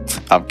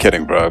 I'm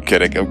kidding, bro. I'm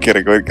kidding. I'm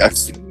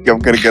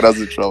gonna get us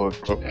in trouble,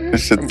 bro.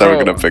 This shit's never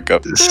gonna pick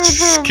up.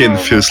 Skin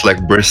feels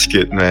like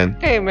brisket, man.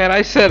 Hey man,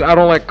 I said I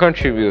don't like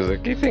country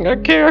music. You think I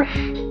care?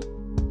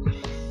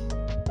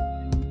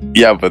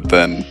 Yeah, but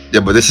then Yeah,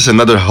 but this is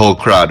another whole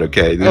crowd.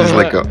 Okay, this is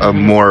like a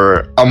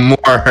more a more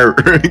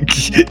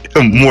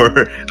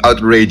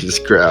outrageous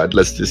crowd.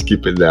 Let's just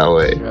keep it that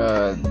way.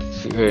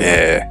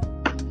 yeah.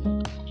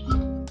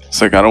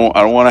 It's like I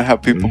don't want to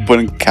have people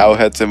putting cow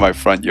heads in my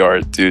front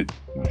yard, dude.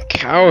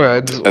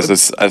 Cowheads.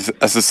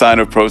 As a sign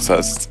of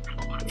protest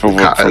for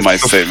my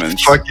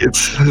statements. Fuck, it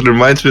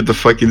reminds me of the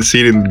fucking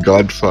scene in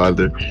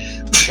Godfather.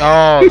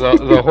 Oh,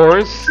 the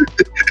horse.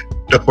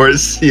 The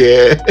horse,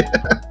 yeah.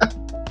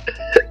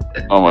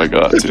 Oh my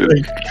god, dude.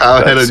 Like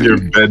cow head That's on your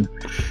bed.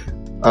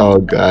 Oh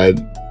god.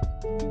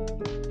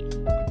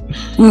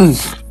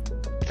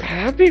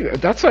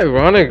 That's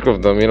ironic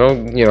of them,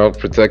 you know,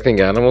 protecting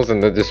animals,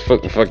 and they just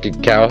put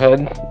fucking cow head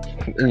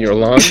in your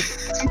lawn.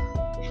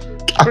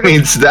 I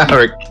mean, it's that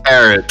or a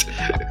carrot.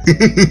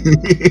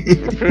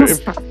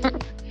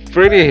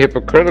 Pretty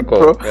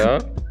hypocritical, yeah.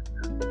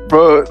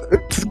 Bro,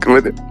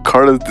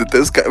 Carlos did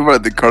this guy, bro.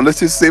 Did Carlos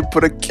just say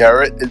put a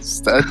carrot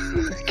instead?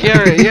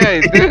 Carrot,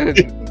 yeah, he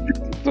did.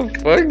 What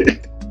the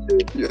fuck?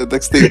 Yeah,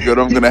 next thing good,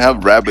 I'm gonna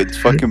have rabbits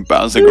fucking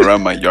bouncing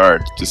around my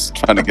yard, just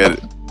trying to get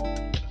it.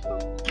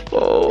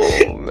 Oh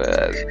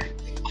man.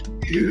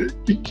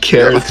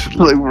 Carrots.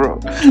 Like, bro,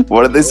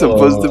 what are they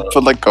supposed to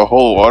put? Like a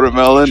whole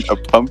watermelon, a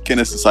pumpkin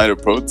as a sign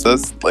of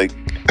protest? Like,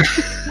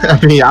 I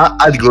mean,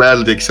 I'd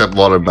gladly accept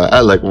watermelon. I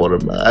like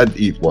watermelon. I'd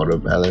eat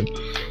watermelon.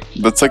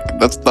 that's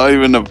not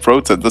even a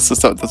protest.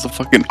 That's a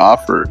fucking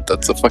offer.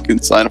 That's a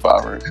fucking sign of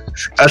offer.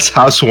 That's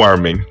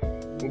housewarming.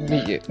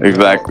 Yeah.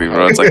 Exactly,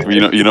 bro. It's like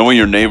you know when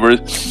your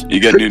neighbors, you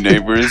get new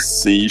neighbors,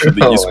 so you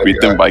usually Oh just my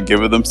greet them God. by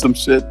giving them some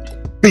shit.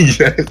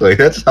 Exactly.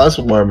 That's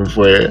housewarming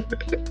for you.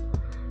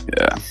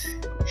 Yeah,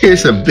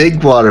 Here's a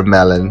big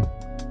watermelon.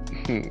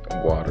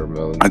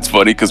 Watermelon. it's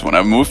funny because when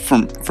I moved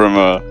from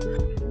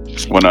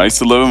when I used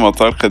to live in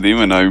Matar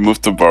Qadim and I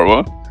moved to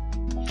Barwa,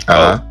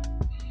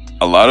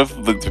 a lot of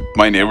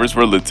my neighbors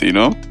were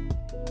Latino.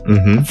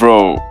 Mm-hmm.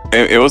 Bro,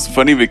 it was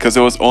funny because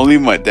it was only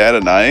my dad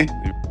and I.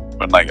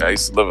 When like I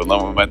used to live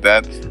alone with my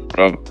dad,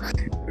 bro,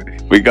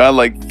 we got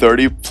like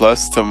 30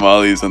 plus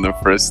tamales on the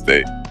first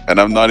day. and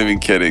I'm not even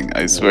kidding.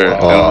 I swear.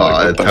 And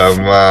Oh,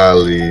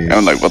 tamales.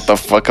 I'm like, what the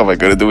fuck am I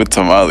gonna do with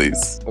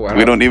tamales? Wow.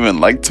 We don't even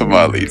like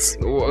tamales.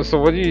 So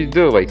what do you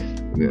do? Like,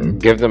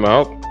 give them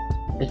out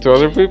to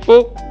other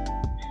people?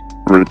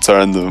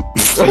 Return them.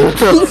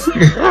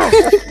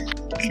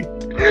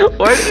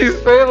 Why did you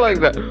say it like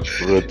that?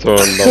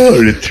 Return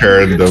them.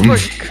 Return them.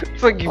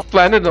 It's like you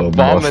planted a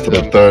bomb in Must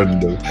them. return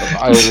them.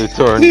 I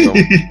returned them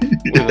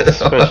with a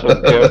special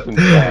gift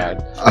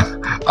inside.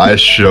 I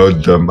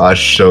showed them. I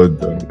showed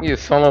them. You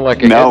sounded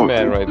like a Now-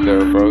 hitman right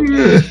there, bro.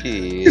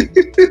 Shit.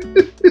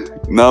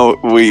 No,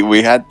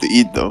 we had to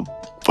eat them,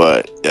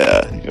 but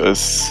yeah,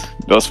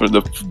 those were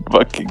the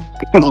fucking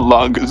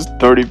longest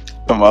 30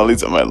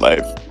 tamales of my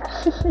life.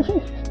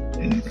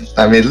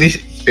 I mean, at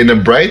least in the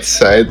bright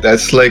side,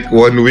 that's like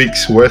 1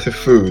 week's worth of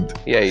food.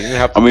 Yeah, you didn't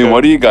have to. I mean,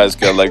 what do you guys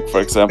get? Like, for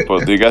example,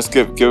 do you guys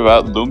give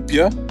out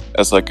lumpia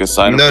as like a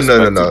sign No, of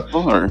no, respect?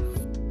 no,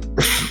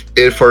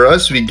 no. Or For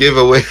us, we give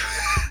away.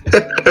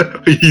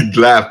 You'd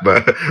laugh,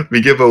 but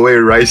we give away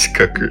rice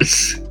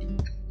cookers.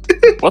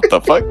 what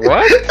the fuck?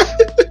 What?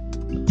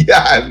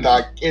 Yeah, I'm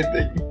not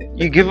kidding.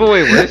 You give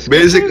away rice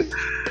Basic- cookers?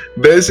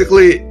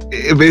 Basically,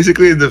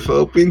 in the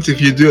Philippines, if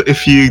you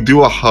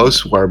do a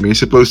housewarming, you're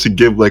supposed to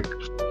give like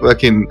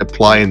fucking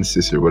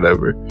appliances or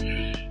whatever,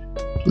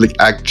 like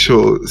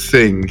actual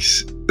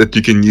things that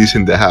you can use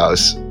in the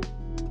house.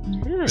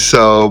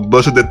 So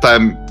most of the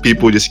time,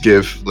 people just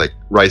give like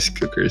rice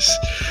cookers.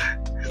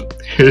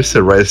 Here's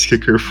a rice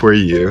cooker for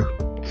you.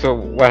 So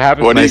what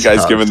happens? What are you Nice guys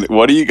house. giving?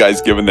 What are you guys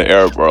giving the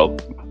Arab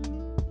world?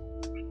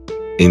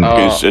 In,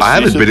 Oh. I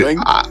haven't been. Thing?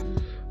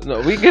 No,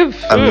 we give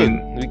food. I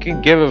mean- we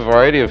can give a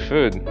variety of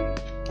food.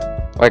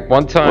 Like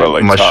one time, Well,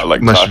 like Mush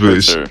chocolates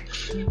booze. or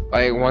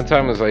like one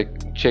time was like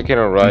chicken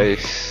or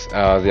rice.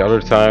 The other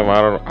time,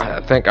 I don't.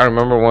 I think I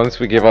remember once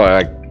we gave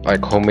out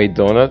like homemade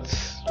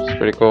donuts. It's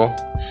pretty cool.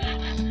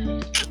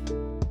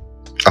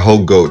 a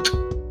whole goat.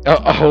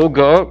 A whole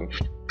goat,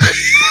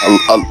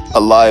 a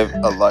live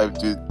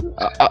dude.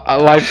 a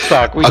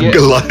livestock. We A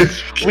get,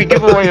 live. we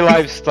give away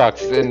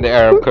livestock in the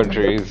Arab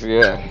countries.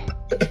 Yeah.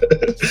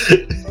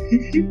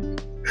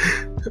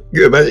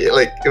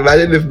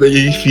 Imagine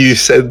if you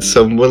send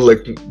someone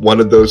like one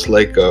of those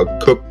like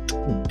cooked,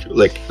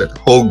 like that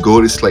whole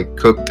goat is like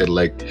cooked and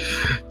like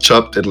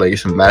chopped and like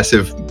it's a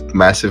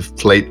massive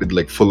plate with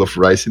like full of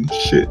rice and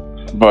shit.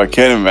 But I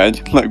can't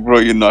imagine, like, bro,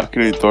 you're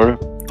knocking on the door.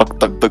 Tak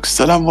tak tak.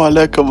 Salam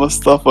alaikum,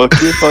 Mustafa.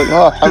 Kifak?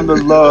 Ah,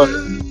 alhamdulillah.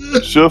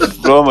 Shuf,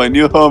 bro, my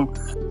new home.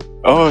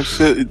 Oh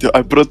shit!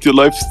 I brought you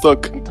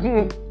livestock.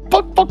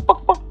 Fuck, fuck,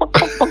 fuck, fuck, fuck,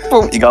 fuck, fuck,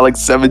 fuck. You got like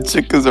 7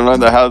 chickens around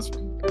the house.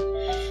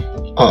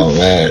 Oh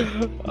man,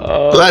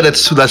 well,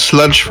 that's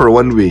lunch for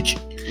 1 week.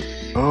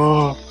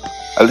 Oh,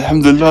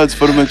 alhamdulillah, it's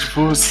for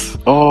majboos.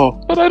 Oh,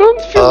 But I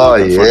don't feel. Oh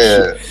okay.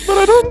 yeah. But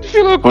I don't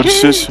feel for okay.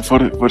 shish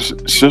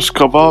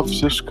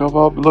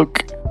kebab,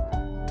 look.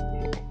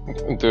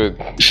 Dude,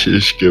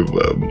 Shish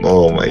kebab.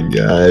 Oh my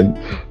god. I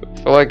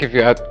feel like if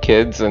you had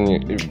kids and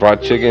you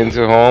brought chickens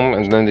to home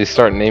and then they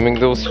start naming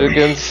those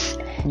chickens,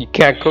 you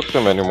can't cook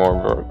them anymore,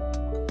 bro.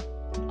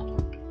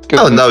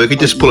 Oh no, we could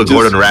just pull a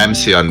Gordon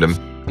Ramsay on them.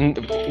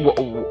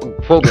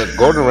 Pull the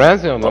Gordon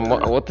Ramsay on them.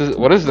 What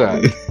is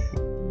that?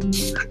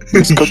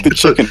 Just cook the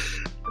chicken.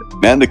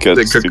 And the kids,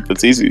 They cook- dude,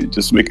 that's easy.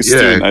 Just make a stew,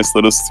 Yeah. nice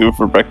little stew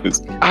for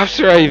breakfast.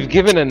 After I've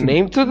given a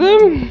name to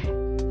them?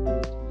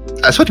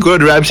 That's what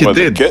Gordon Ramsay What,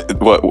 did.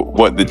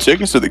 what, the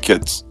chickens or the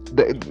kids?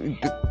 The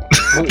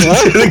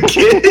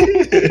kid.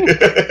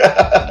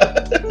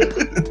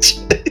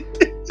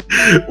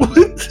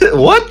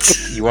 What?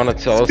 You want to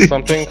tell us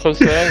something,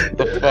 Jose?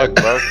 The fuck,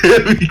 bro?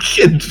 I'm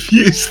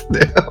confused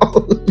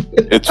now.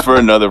 It's for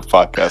another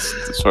podcast.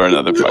 It's for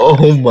another podcast.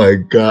 Oh my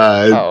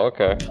god. Oh,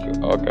 okay.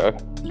 Okay.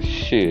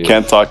 Shit.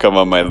 Can't talk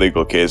about my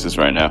legal cases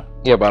right now.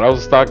 Yeah, but I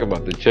was talking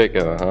about the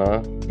chicken,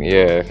 huh?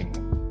 Yeah.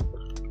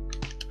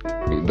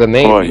 The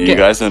name. Oh, you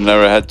guys have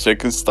never had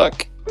chicken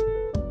stuck?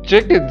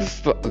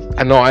 Chickens.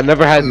 I know. I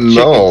never had chickens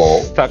No.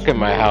 stuck in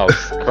my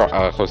house,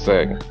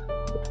 Jose.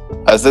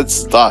 I said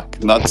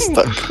stuck, not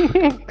stuck.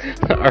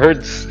 I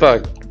heard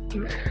stuck.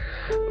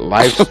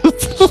 Life.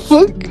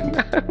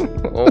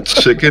 Oh,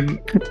 Chicken.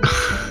 just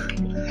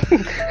Oh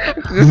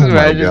my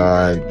imagine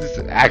god. just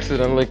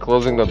accidentally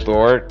closing the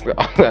door,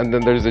 and then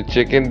there's a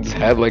chicken's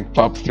head like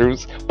pops through.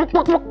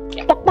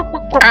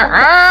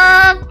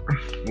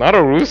 Not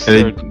a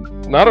rooster.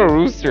 Not a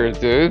rooster,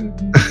 dude.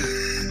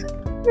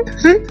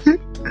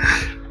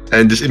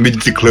 And just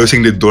immediately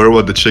closing the door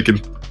while the chicken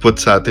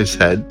puts out his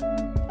head.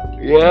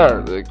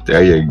 Yeah. Like,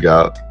 There you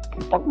go.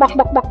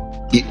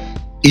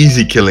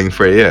 Easy killing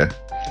for you.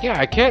 yeah,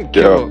 I can't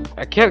kill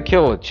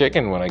a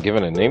chicken when I give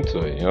it a name to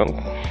it, you know?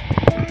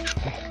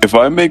 If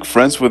I make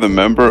friends with a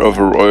member of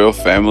a royal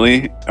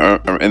family or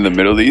in the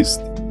Middle East,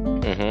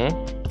 Mm-hmm.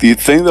 do you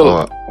think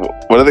they'll?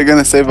 What are they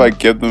gonna say if I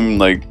give them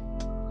like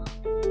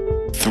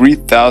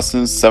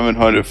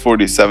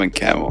 3,747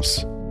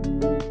 camels?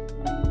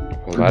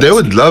 Well, They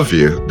would love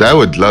you. That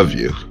would love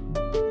you.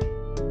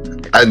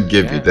 I'd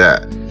give you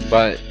that.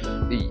 But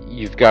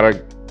you've got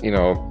to,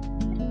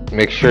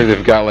 Make sure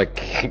they've got like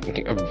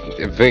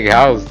a big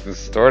house to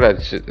store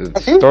that shit.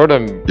 Store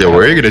them. Yeah,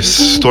 where are you gonna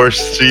store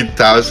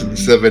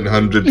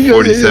 3,747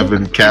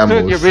 Dude,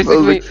 camels?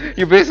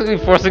 you're basically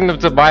forcing them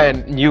to buy a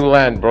new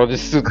land, bro,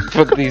 just to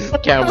put these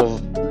camels.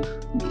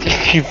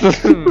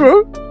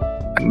 Bro,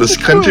 This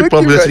country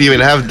probably doesn't even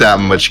have that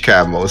much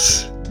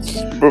camels.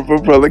 bro,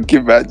 like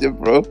imagine,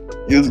 bro.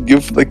 You just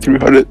give like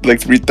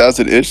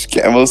 3,000 ish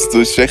camels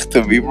to Sheikh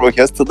Tamim, bro. He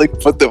has to like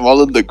put them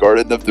all in the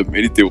garden of the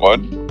Minute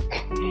one.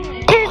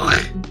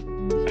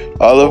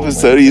 All of a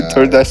sudden, you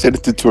turn that shit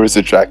into tourist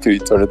attraction. You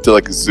turn it into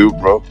like a zoo,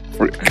 bro.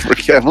 For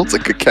camels,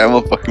 like a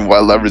camel fucking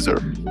wildlife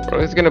reserve.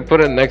 Bro, he's gonna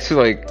put it next to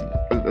like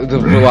the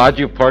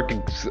Villaggio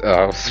parking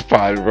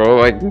spot, bro.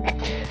 Like,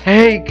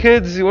 hey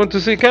kids, you want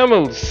to see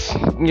camels?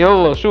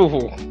 Yalla,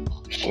 shufu.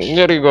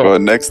 There you Bro, go.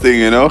 next thing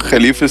you know,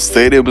 Khalifa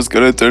Stadium is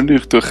gonna turn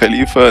into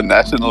Khalifa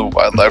National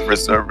Wildlife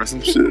Reserve or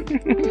some shit.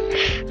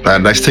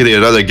 Next thing you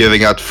know, they're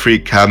giving out free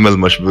camel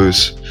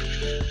mashboos.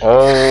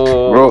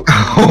 Oh, Bro,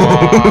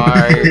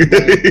 my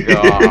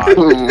god.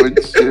 oh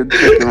shit,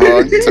 took the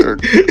wrong turn.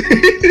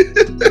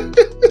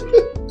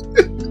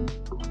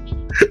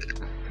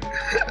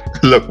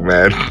 Look,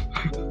 man.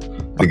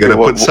 They're gonna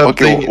what- put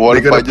something. okay, what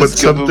they're if I gonna put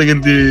just give something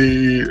in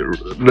the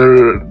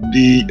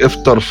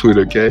iftar food,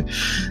 okay?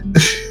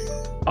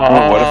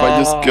 Bro, what if I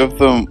just give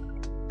them?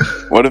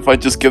 What if I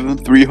just give them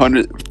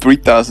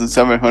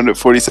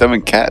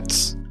 3,747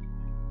 cats?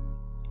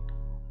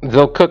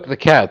 They'll cook the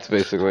cats,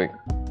 basically.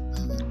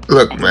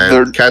 Look, man.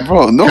 They're- Cat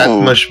bro, no.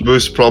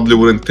 mashboos probably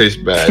wouldn't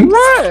taste bad.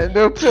 What?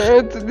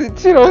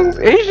 It's, you know,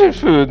 Asian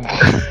food.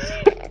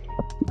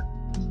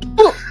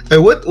 Hey,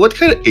 what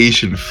kind of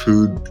Asian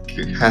food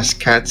has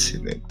cats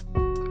in it?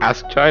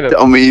 Ask China.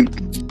 I mean,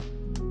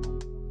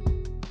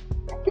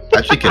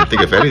 Actually, can't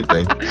think of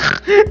anything.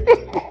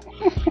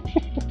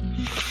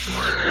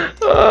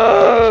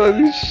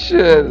 Oh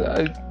shit!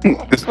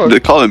 they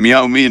call it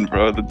meow mean,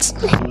 bro. That's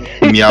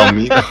Meow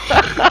me.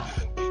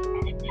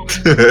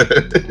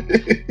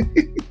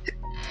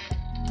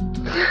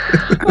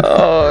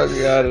 Oh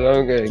god,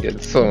 I'm gonna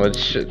get so much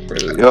shit for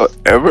this. yo.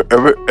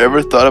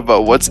 Ever thought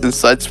about what's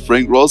inside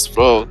spring rolls,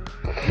 bro?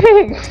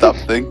 Stop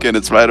thinking,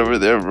 it's right over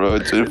there, bro.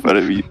 It's in front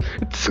of me.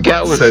 It's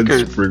cat Said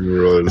whiskers. spring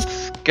rolls.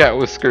 It's cat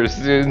whiskers,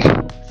 dude.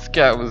 It's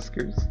cat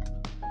whiskers.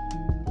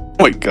 Oh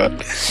my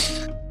god.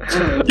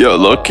 Yo,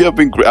 low-key, I've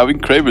been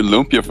craving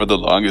lumpia for the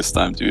longest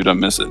time, dude. I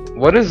miss it.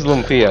 What is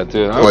lumpia,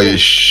 dude? Well, you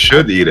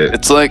should eat it.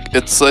 It's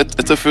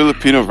a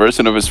Filipino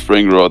version of a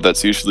spring roll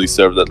that's usually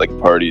served at like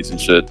parties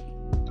and shit.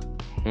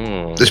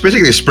 Hmm. It's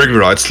basically a spring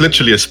roll. It's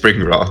literally a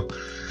spring roll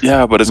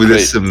Yeah, but it's with great.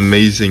 this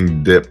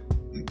amazing dip.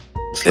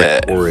 It's like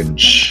Yeah.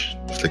 orange.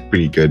 It's like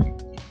pretty good.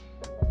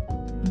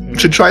 You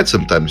should try it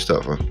sometime,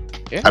 Mustafa.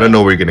 Yeah. I don't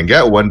know where you're gonna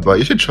get one, but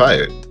you should try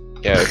it.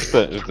 Yeah, if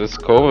this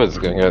COVID's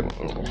gonna get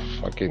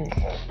fucking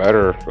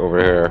better over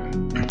here.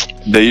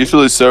 They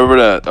usually serve it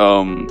at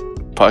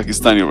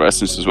Pakistani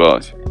restaurants as well.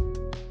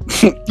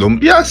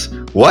 Lumpias?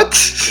 What?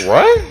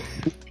 What?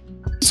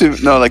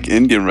 No, like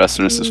Indian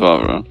restaurants as well,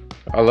 bro.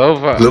 I love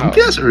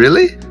Lumpias?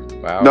 Really?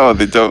 Wow. No,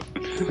 they don't.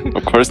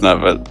 Of course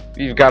not, but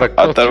You've got a I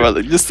thought culture. about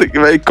like just like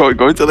right,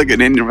 going to like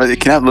an Indian restaurant.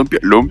 Can I have lumpia?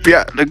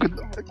 Lumpia? Like what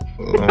the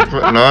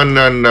fuck? No,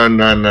 no, no,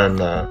 no, no,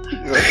 no.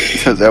 I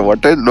said,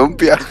 what is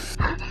lumpia?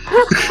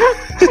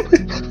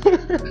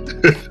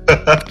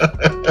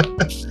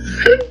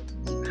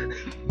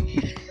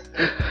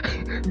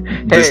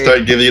 They Hey.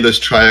 start giving you those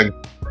triangles.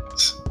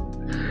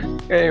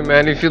 Hey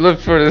man, if you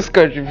lived for this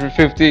country for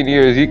 15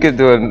 years, you could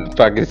do a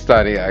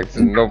Pakistani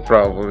accent, no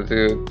problem,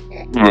 dude.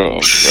 Bro.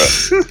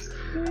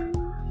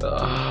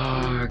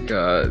 Oh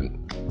god.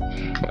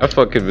 I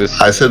fucking miss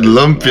I said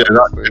lumpia,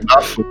 not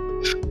enough.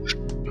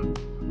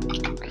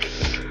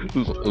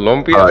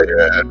 Lumpia? Oh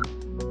yeah.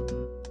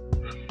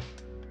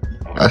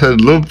 I said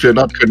lumpia,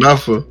 not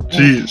kunafa.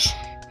 Jeez.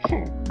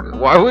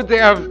 Why would they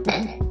have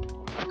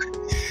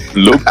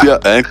Lumpia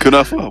and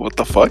kunafa? What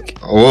the fuck?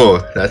 Oh,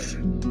 that's.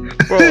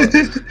 bro, I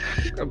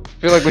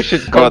feel like we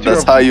should Bro, culture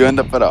that's how you end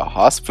up at a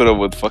hospital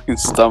with fucking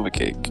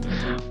stomachache.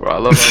 Bro, I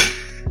love how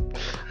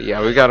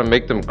yeah, we gotta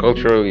make them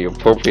culturally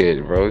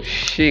appropriate, bro.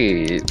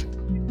 Shit.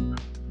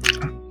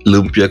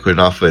 Lumpia,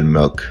 kunafa, and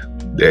milk.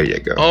 There you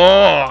go.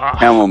 Oh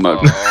Camel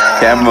milk.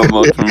 Camel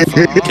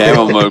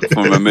milk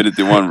from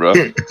Amenity One, bro.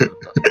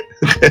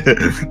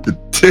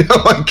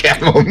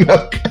 Camel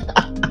milk.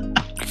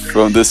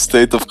 From the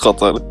state of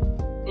Qatar.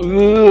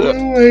 Oh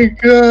my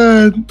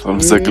god. From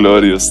the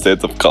glorious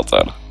state of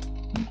Qatar.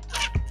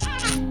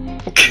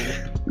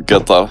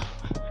 Qatar.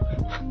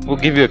 We'll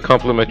give you a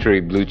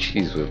complimentary blue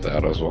cheese with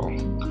that as well.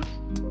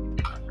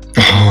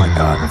 Oh my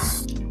god.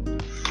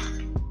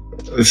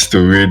 It's the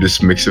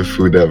weirdest mix of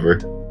food ever.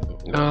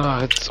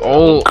 Ah, it's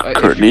all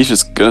Corniche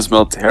is gonna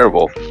smell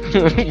terrible.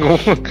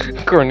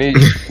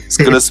 Corniche. It's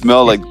gonna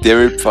smell like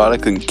dairy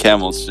product and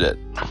camel shit.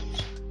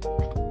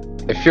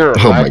 If you're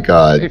Oh my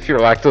god. if you're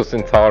lactose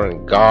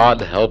intolerant,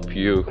 God help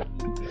you.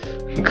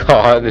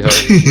 God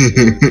help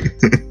you.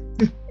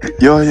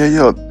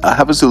 Yo, I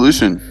have a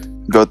solution.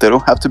 Bro, they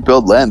don't have to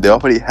build land, they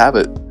already have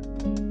it.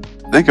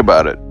 Think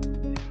about it.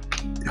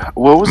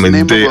 What was I the mean,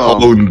 name they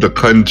of? own the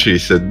country,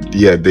 so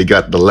yeah, they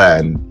got the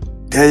land.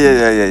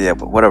 Yeah.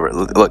 But whatever.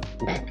 Look,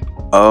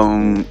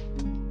 um,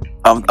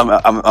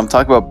 I'm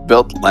talking about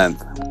built land.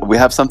 We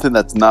have something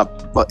that's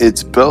not. Well,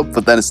 it's built,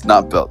 but then it's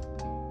not built.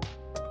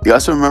 You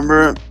guys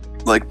remember,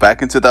 like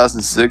back in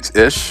 2006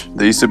 ish,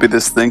 there used to be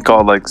this thing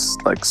called like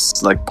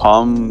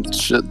palm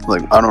shit.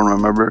 Like I don't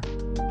remember,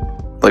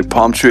 like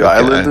Palm Tree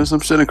Island or some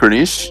shit in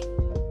Corniche.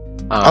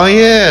 Oh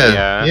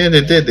yeah,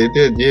 they did,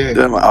 yeah.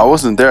 Damn, I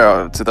wasn't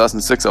there.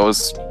 2006. I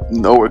was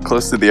nowhere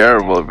close to the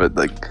area of it.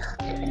 Like,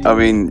 I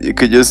mean, you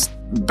could just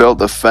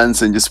build a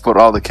fence and just put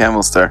all the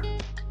camels there.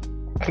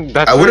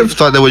 That's I would have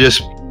thought they would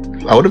just.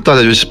 I would have thought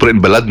they would just put it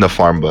in Baladna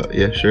farm, but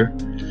yeah, sure.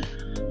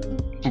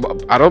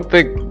 I don't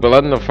think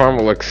Baladna Farm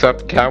will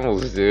accept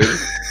camels, dude.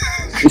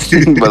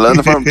 But let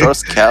the farm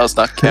throws cows,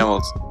 not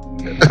camels.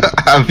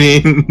 I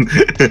mean,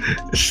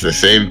 it's the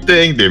same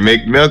thing. They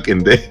make milk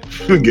and they're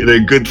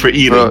good for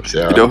eating. Bro,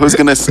 So. you know who's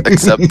gonna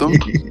accept them?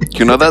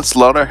 You know that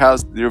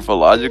slaughterhouse near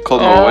Village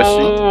called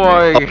Mawashi? Oh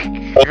my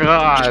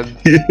god.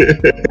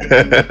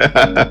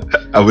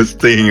 I was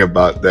thinking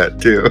about that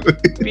too.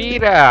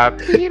 Peter.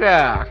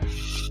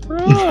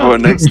 Bro,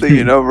 next thing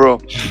you know, bro,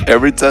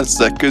 every 10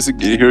 seconds you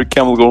can hear a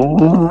camel go.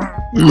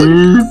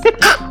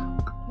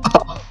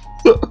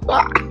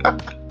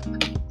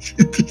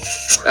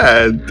 It's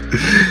sad.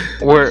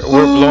 We're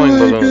blowing my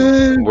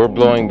balloons. God. We're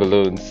blowing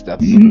balloons.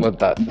 That's what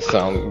that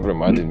sound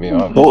reminded me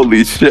of.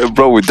 Holy shit,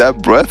 bro, with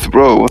that breath,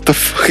 bro, what the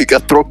fuck? You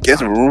got throat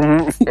cancer.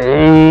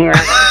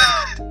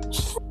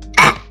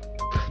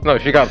 No,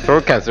 if you got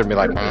throat cancer, be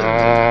like,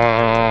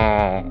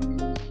 bro.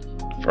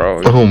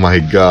 Oh my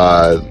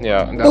god.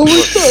 Yeah,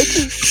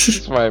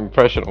 that's my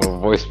impression of a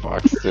voice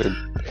box, dude.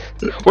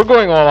 We're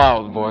going all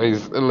out,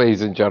 boys,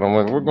 ladies and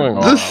gentlemen. We're going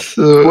all out.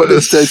 What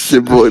is that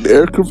shit, bro? An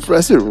air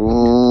compressor?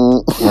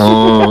 Oh.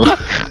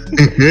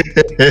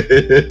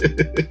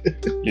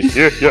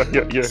 Yeah.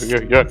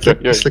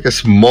 It's like a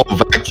small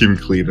vacuum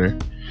cleaner.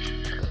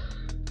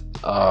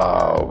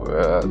 Oh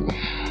man.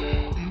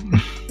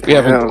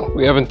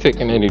 We haven't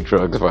taken any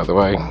drugs, by the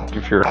way,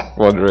 if you're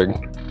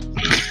wondering.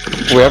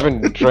 We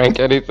haven't drank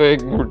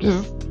anything. We're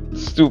just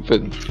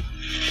stupid.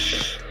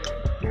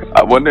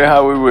 I wonder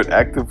how we would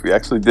act if we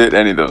actually did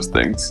any of those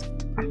things.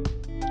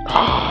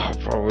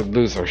 Bro, we'd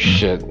lose our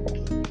shit.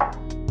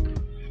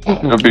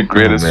 It would be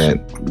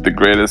man. the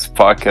greatest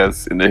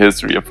podcast in the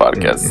history of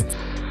podcasts.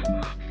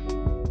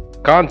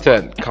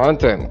 Content.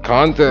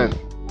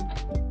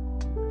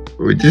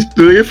 We're just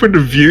doing it for the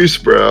views,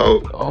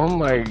 bro. Oh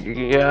my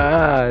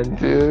god,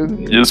 dude.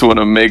 You just want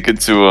to make it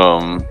to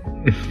Al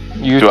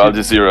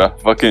Jazeera.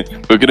 Fucking,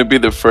 we're gonna be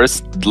the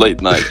first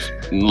late night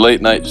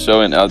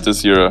show in Al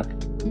Jazeera.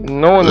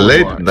 No one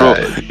Late will watch. Bro,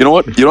 night. you know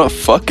what?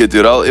 Fuck it,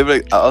 dude. I'll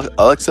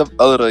accept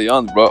Al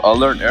Rayyan, bro. I'll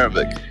learn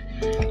Arabic.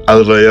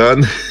 Al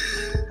Rayyan.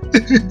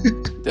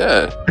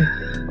 Yeah.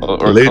 Or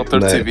Late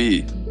Qatar night.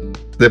 TV.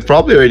 They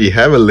probably already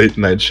have a late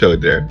night show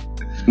there.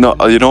 No,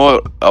 you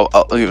know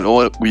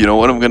what? You know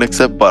what? I'm gonna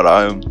accept, but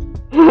I'm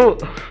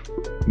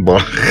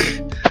But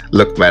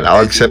look, man,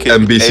 I'll accept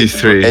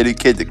MBC3.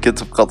 Educate the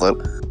kids of Qatar.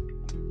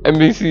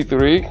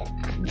 NBC3?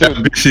 Dude,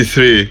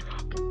 MBC3.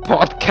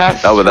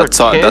 podcast. No, but that's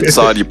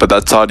Saudi. But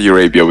that's Saudi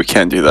Arabia. We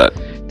can't do that.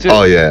 Dude,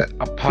 Oh yeah.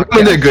 a I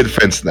mean, they're podcast, good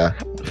friends now.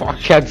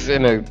 podcasts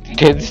in a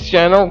kids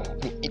channel.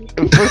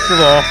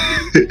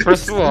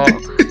 First of all,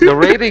 the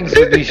ratings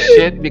would be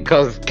shit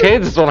because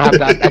kids don't have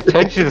that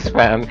attention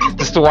span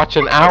just to watch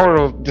an hour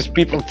of just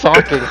people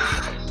talking.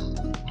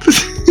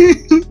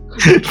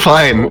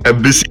 Fine,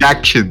 MBC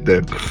Action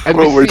then. And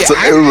Bro, we're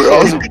NBC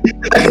also,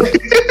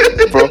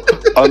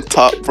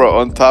 bro,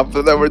 on top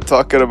of that, we're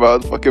talking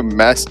about fucking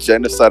mass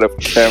genocide of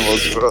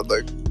camels, bro.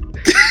 Like,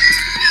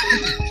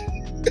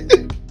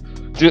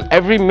 dude,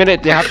 every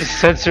minute they have to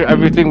censor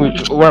everything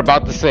we're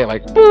about to say,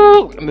 like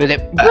boo,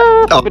 minute,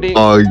 boo,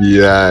 Oh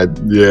yeah,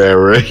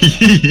 right.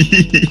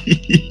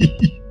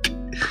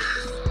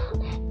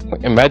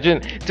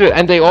 Imagine, dude,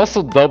 and they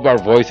also dub our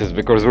voices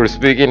because we're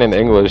speaking in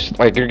English.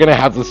 Like you're gonna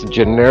have this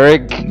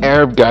generic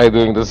Arab guy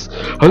doing this.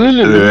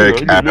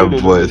 Like Arab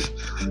voice.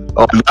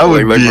 Oh, that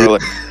would like, be. bro,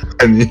 like,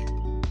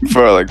 funny.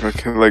 bro,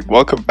 like,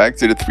 welcome back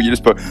to the 3 years,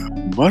 but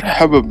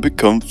مرحبا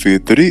بكم في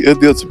 3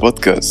 Idiots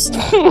podcast.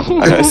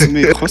 أنا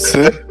اسمي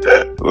خوسة.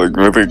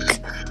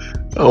 Like,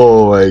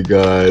 Oh my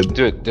god,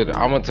 dude,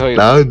 I'm gonna tell you.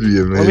 that would be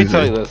amazing. Let me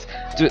tell you this,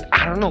 dude.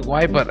 I don't know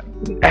why, but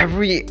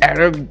every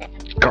Arab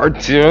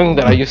cartoon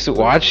that I used to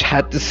watch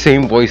had the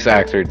same voice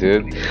actor,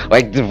 dude.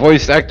 Like the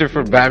voice actor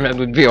for Batman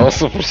would be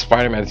also for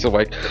Spider-Man. So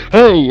like,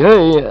 hey,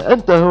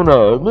 أنت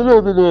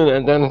هنا,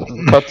 and then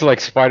cut to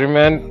like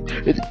Spider-Man.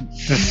 It's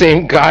the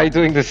same guy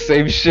doing the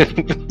same shit,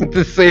 with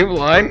the same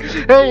line.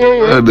 Hey,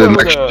 And أنت then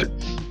هنا.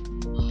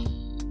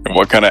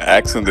 what kind of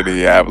accent did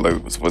he have? Like,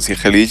 was he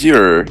Khaliji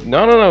or? No,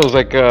 it was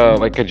like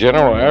a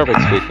general Arabic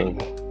speaking.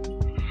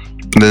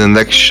 Then the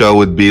next show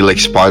would be like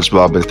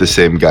SpongeBob. It's the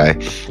same guy.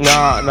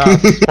 Nah,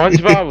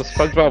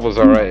 SpongeBob was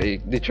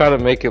alright. They try to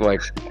make it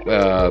like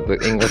the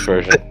English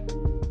version.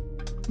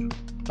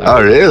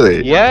 Oh,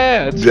 really?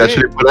 Yeah, it's You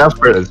actually great. put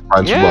effort in Yeah,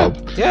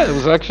 SpongeBob. yeah, it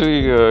was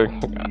actually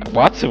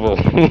watchable.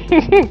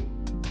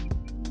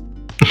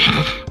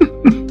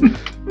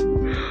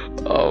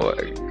 Oh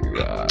my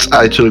god. It's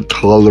actually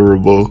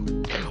tolerable.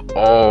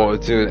 Oh,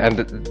 dude, and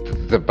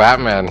the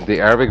Batman, the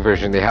Arabic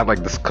version, they had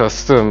like this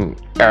custom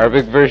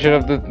Arabic version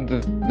of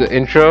the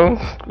intro.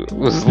 It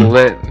was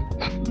lit.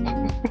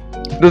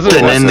 This is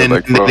What's what. it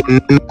like, bro?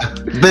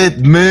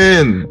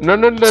 Batman. No,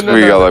 no, no, So no,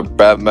 we got no. like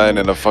Batman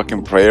in a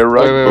fucking prayer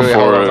rug Wait, hold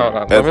before on, hold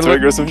on. Let me Earthquake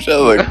look. or some shit.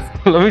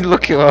 Like, Let me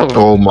look it up.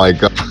 Oh my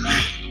god.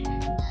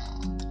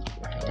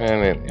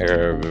 And an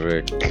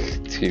Arabic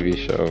TV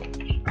show.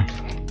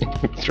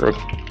 Intro.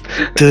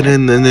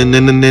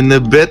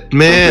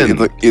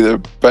 Batman. either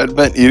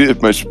Batman eating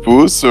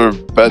mashboos or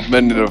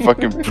Batman in a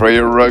fucking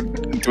prayer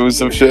rug doing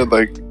some shit.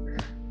 Like,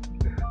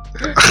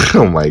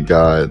 Oh my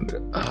god.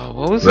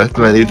 What was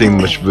Batman it? eating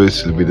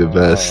mashboos would be the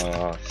best.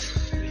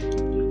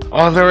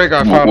 Oh, there we go.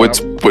 I found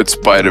with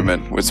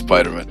Spider-Man. With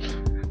Spider-Man.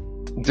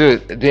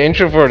 Dude, the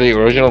intro for the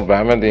original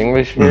Batman, the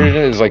English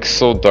version, is like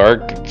so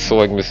dark, so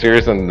like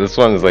mysterious, and this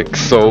one is like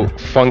so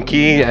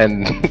funky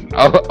and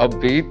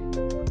upbeat.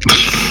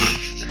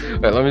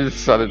 Wait, let me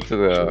just set it to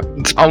the.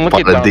 It's I'll look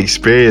part it of down. the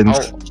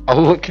experience.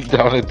 I'll look it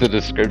down in the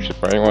description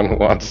for anyone who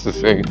wants to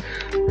see.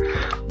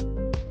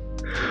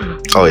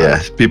 Oh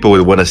yeah, people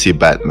would want to see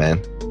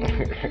Batman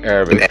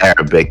Arabic. in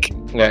Arabic.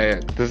 Yeah.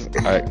 This.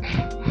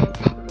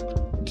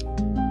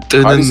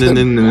 How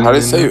do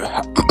you say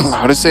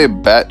how do you say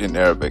bat in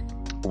Arabic?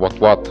 What?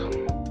 What?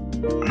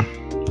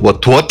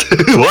 What?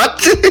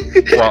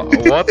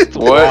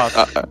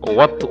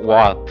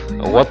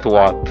 What?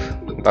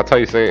 What? That's how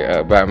you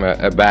say Batman,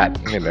 a bat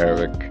in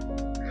Arabic.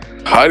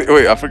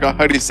 Wait, I forgot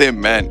how do you say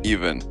man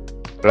even?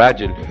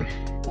 Rajil.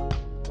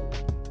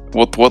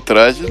 What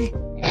Rajil?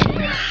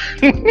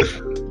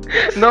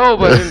 No,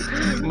 but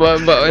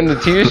in the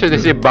TV show they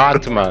say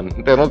Batman.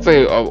 They don't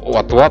say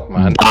what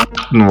man.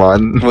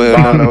 Batman.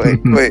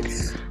 Wait.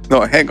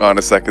 No, hang on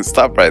a second.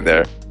 Stop right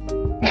there.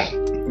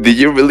 Did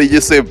you really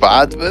just say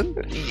Batman?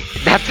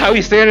 That's how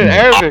you say it in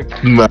Arabic.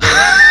 Batman.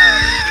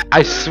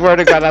 I swear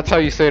to God, that's how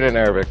you say it in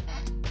Arabic.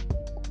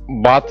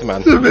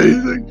 Batman. It's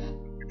amazing.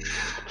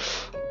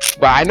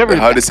 But I never.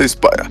 How do you say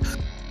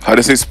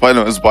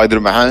Spider-Man?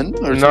 Spider-Man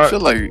or No. some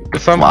shit like?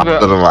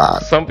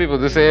 Some people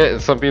do say it.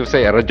 And some people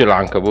say Rajul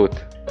Ankabut.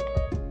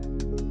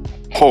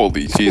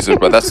 Holy Jesus,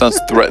 bro! That sounds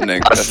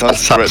threatening. That sounds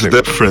Sounds threatening.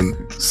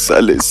 different.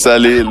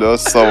 Sally, lo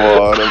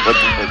sawara. What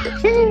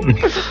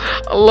the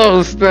fuck?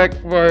 Low stack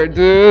bar,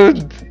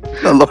 dude.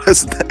 The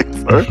lowest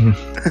thing, bro.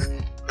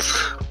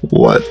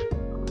 What?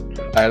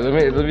 Alright, let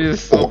me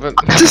just open.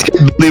 I just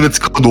can't believe it's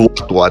called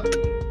what?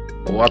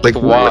 What? Like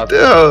What?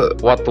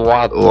 What?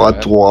 Man?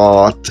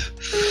 What?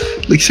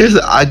 Like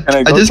seriously, I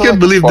go just to, can't like,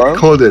 believe a they farm?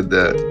 called it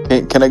that.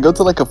 Can I go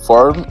to like a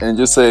farm and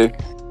just say,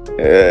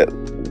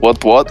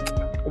 what?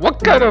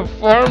 What kind of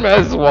farm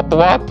has what,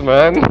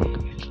 man?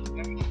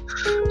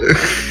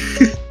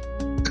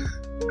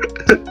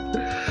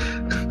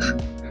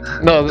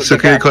 No, So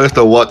can you call it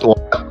the what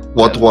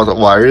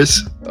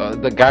virus?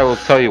 the guy will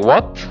tell you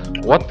what?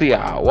 What?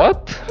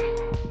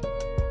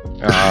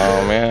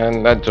 Oh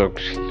man, that joke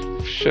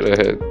should have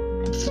hit.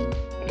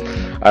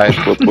 I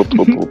set the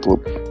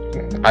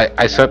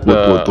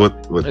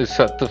What? I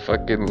set the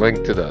fucking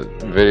link to the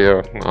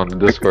video on the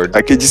Discord.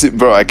 I can just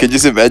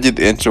imagine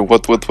the intro.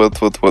 What?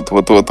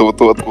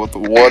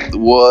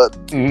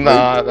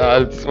 Nah,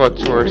 it's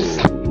much worse.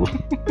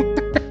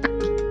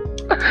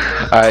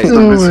 Alright,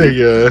 Oh my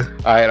god.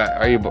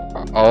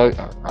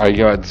 are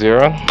you at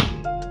 0?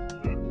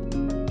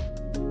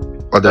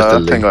 Oh, there's the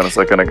link. Hang on a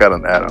second. I got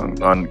an ad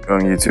on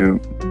YouTube,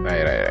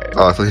 Right.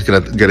 Oh, I thought he's gonna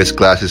get his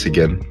glasses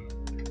again.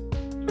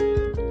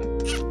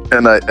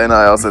 and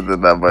I also did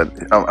that, but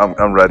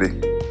I'm ready.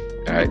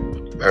 Alright.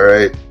 All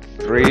right.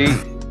 3,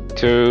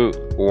 2,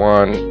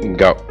 1,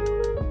 go.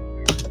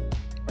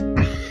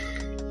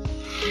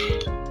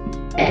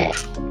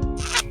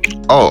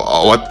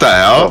 Oh, what the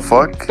hell? Oh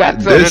fuck!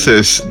 That's This it.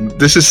 is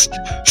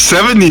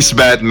 70s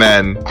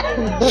Batman.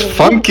 It's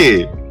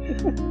funky.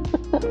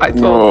 I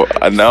told Whoa,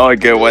 and now I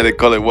get why they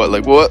call it what?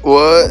 Like what?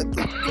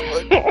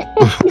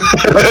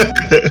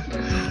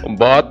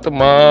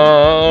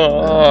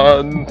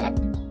 Batman.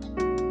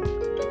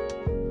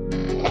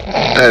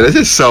 Hey, this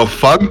is so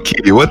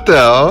funky. What the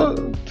hell?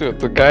 Dude,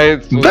 the guy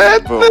is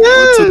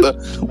Batman. Bro,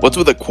 what's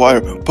with the choir?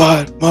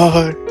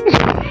 Batman.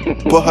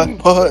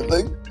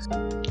 Like.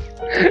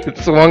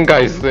 It's one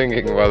guy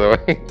singing, by the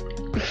way.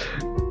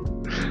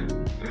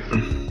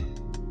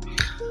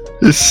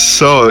 It's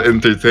so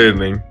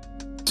entertaining.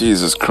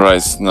 Jesus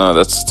Christ, no,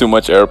 that's too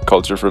much Arab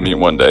culture for me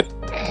one day.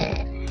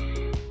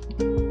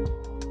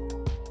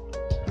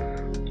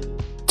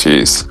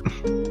 Jeez.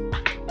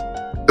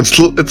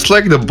 It's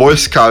like the Boy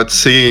Scouts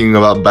singing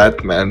about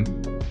Batman,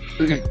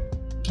 but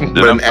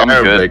in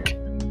Arabic.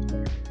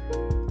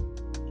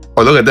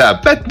 Oh, look at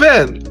that,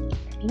 Batman!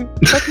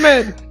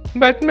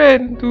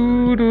 Batman,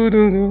 do,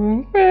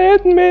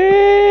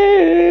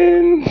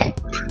 Batman.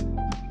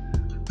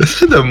 This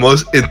This is the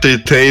most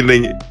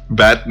entertaining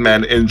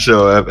Batman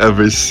intro I've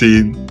ever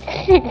seen.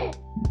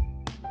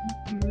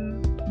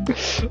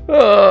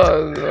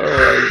 Oh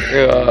my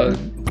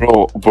god.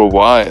 Bro,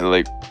 why?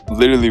 Like,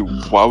 literally,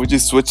 why would you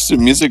switch the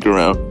music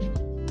around?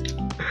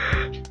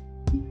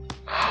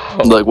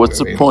 Like, what's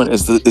the point?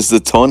 Is the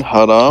tone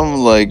haram?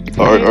 Like,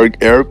 are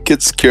Arab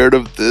kids scared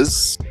of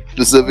this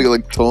specific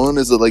like tone?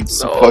 Is it like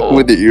fucking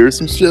with the ears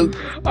and shit?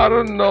 I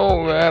don't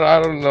know, man. I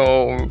don't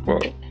know, bro.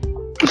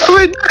 I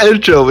mean, the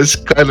intro was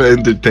kind of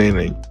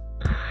entertaining.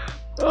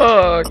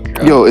 Oh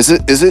god. Yo, is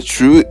it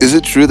true? Is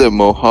it true that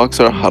mohawks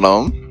are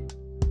haram?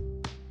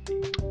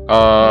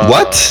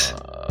 What?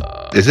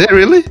 Is it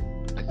really?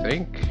 I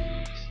think.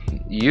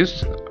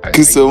 Used.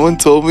 Because someone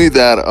told me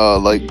that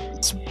like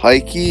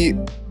spiky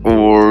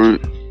or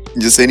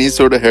just any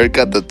sort of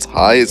haircut that's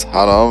high is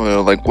haram, and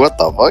I'm like, what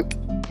the fuck?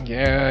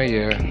 Yeah.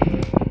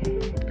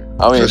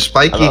 I mean, So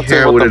spiky I'm not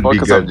saying hair what the wouldn't fuck be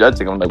 'cause good. I'm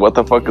judging. I'm like, what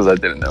the fuck? Because I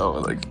didn't know.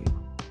 Like,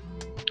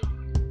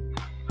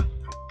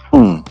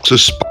 So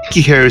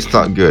spiky hair is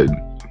not good.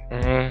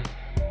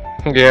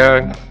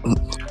 Yeah.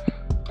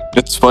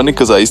 it's funny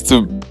because I used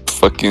to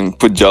fucking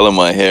put gel in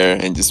my hair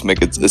and just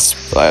make it.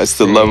 I used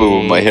to love it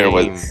when my hair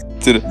was.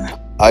 Dude,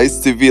 I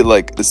used to be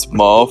like a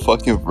small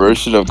fucking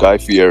version of Guy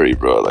Fieri,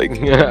 bro. Like,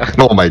 Yeah.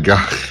 Oh my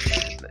god.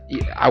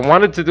 I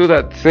wanted to do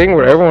that thing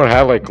where everyone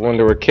had like when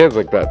they were kids,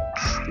 like that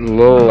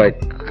little like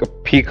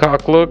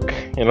peacock look.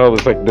 You know,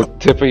 there's like the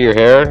tip of your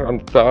hair on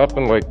the top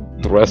and like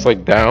the rest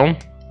like down.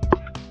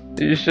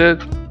 You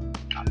should.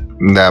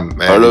 Nah,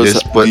 man. Carlos,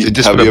 You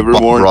just have put you a ever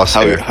worn? Ross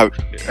hair.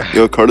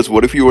 Yo, Carlos,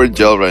 what if you wear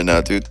gel right now,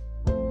 dude?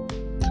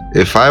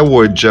 If I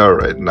wore gel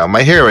right now,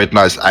 my hair right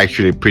now is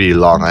actually pretty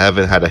long. I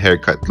haven't had a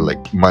haircut in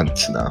like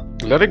months now.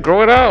 Let it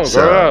grow it out.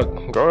 So-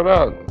 Grow it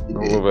out a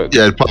little bit.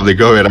 Yeah, I'd probably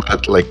go it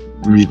out like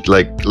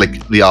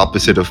the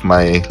opposite of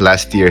my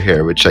last year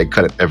hair, which I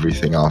cut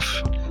everything off.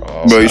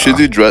 Oh, Bro, you should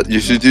do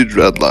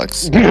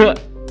dreadlocks.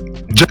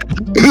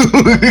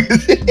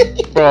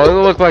 bro,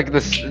 it look like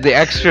the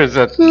extras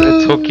at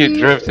Tokyo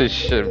Drift and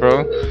shit,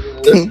 bro.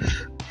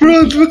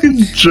 Bro, fucking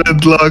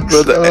dreadlocks.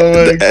 Bro, Oh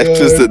my the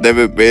actors God. that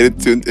never made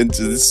it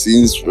into the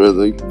scenes, bro.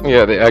 Like,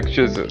 Yeah, the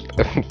extras at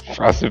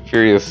Fast and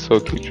Furious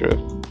Tokyo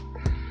Drift.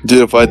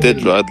 dude, if I did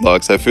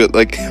dreadlocks, I feel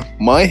like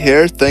my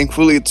hair,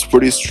 thankfully, it's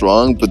pretty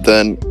strong. But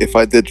then if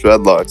I did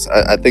dreadlocks,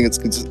 I think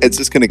it's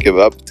just gonna give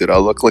up, dude.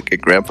 I'll look like a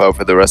grandpa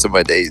for the rest of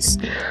my days.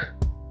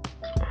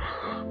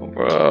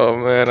 Bro,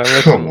 man, I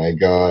miss Oh my I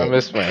god.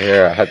 miss my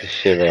hair. I had to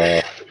shave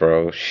it off,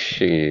 bro.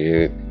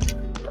 Shit.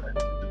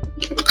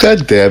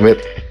 God damn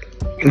it.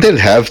 Didn't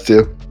have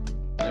to.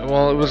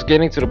 Well, it was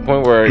getting to the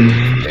point where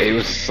it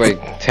was like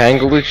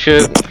tangled and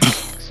shit,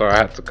 so I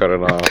had to cut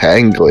it off.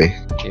 Tangly.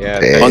 Yeah.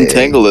 Damn.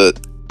 Untangle it.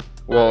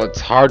 Well, it's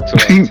hard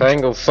to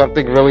untangle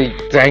something really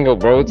tangled,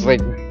 bro. It's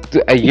like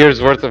a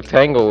year's worth of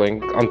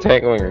untangling,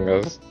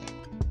 I guess.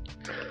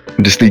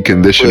 Just need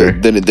conditioner.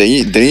 Wait,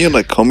 then you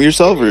like comb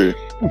yourself or?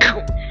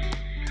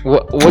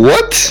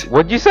 What?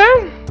 What'd you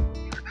say?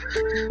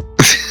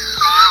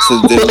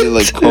 So then you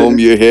like comb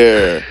your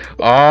hair.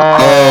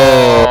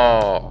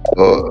 Oh.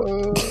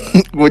 Oh.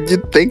 What'd you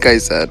think I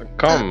said?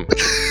 Come.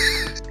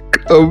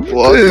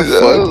 What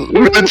the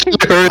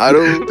fuck? I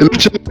don't.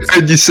 Literally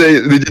heard you say,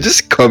 did you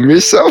just cum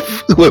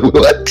yourself?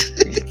 What?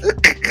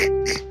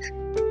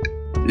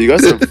 You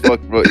guys are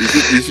fucked, bro.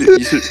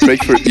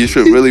 You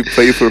should really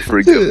pray for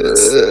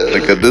forgiveness.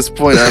 Like at this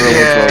point, I don't know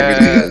what's wrong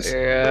with you guys.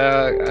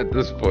 Yeah, at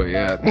this point,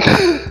 yeah.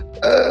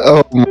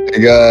 Oh my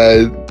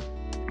god.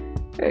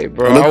 Hey,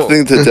 bro. I don't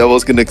think the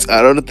devil's gonna.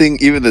 I don't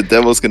think even the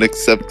devil's gonna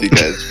accept you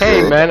guys. Bro.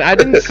 Hey, man, I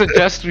didn't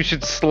suggest we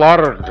should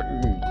slaughter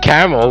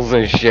camels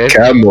and shit.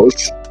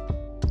 Camels.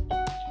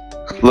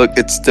 Look,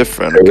 it's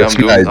different. Hey, Okay? what's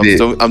my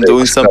idea? I'm Hey, doing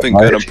what's something my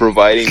good. I'm idea?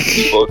 providing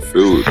people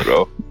food,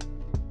 bro.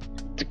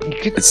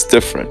 You could It's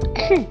different.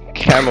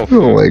 camel Oh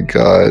food. my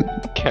god.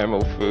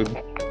 Camel food.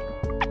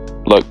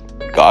 Look,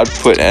 God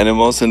put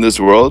animals in this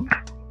world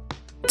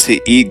to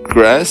eat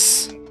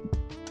grass.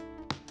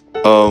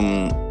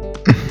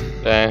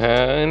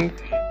 And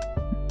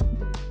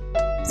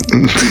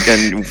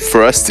And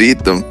for us to eat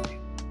them.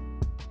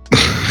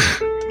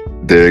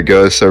 There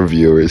goes our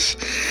viewers.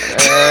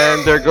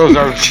 there goes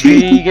our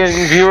vegan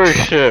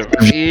viewership.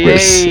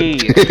 Yay!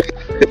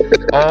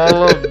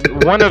 All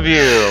of one of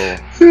you.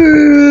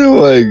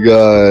 Oh my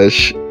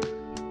gosh.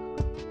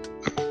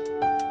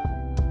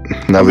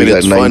 Now I we mean, got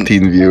it's fun.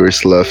 19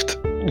 viewers left.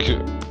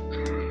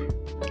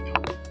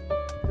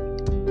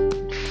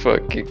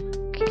 Fucking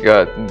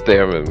god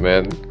damn it,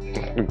 man.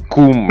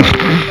 Kuma.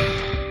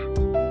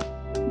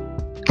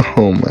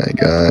 Oh my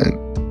god.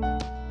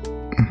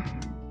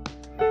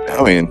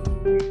 I mean,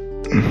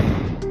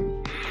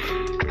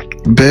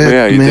 Batman.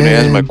 yeah, you didn't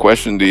answer my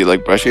question. Do you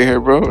like brush your hair,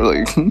 bro? Or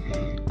like,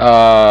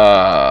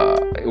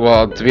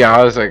 Well, to be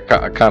honest, I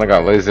kind of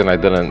got lazy and I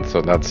didn't,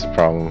 so that's the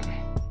problem.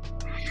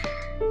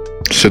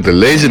 So the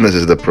laziness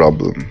is the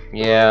problem.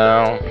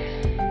 Yeah.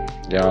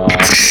 Yeah.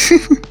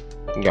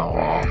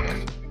 Yeah.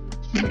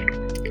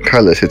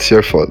 Carlos, it's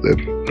your fault then.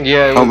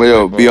 Yeah. it how was many?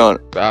 Yo, my be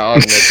fault. on. I'll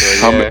admit to it,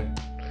 How yeah.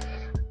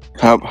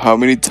 How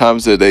many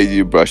times a day do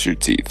you brush your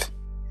teeth?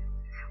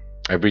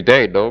 Every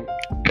day, dog.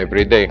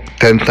 Every day.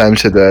 10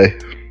 times a day.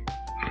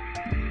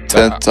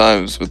 10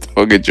 times with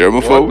fucking What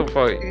germaphobe? the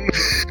fuck?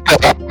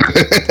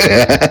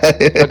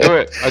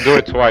 I do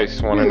it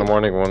twice. One in the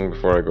morning, one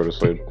before I go to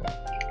sleep.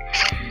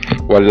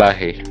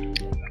 Wallahi.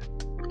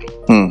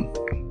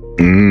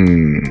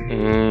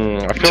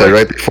 I feel So like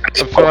right before I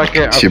feel like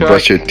I you feel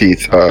brush like, your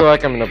teeth, I feel huh?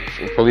 like I'm in a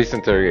police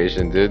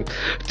interrogation, dude.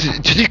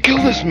 Did you kill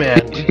this man?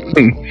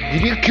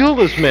 Did you kill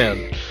this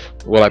man?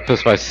 Will I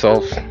piss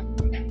myself?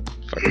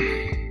 Fuck.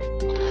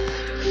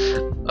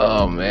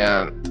 Oh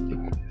man.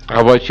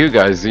 How about you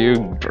guys? Do you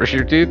brush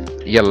your teeth?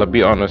 Yeah,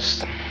 be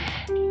honest.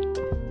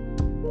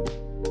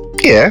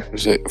 Yeah,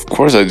 Of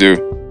course I do.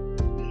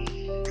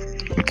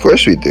 of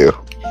course we do.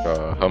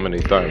 How many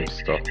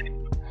times though?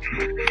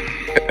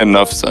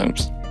 Enough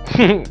times.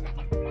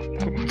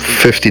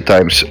 50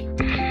 times.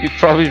 You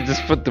probably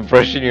just put the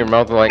brush in your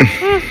mouth and like,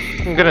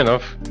 good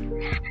enough.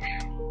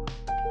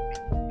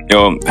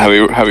 Yo,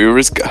 have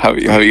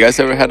you guys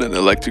ever had an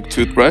electric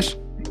toothbrush?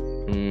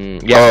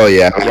 Yeah. Oh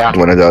yeah, I Yeah. had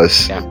one of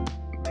those. Yeah.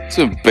 It's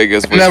the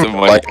biggest I waste never of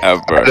money liked- I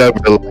ever.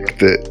 never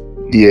liked it.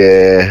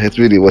 Yeah, it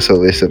really was a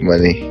waste of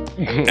money.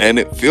 And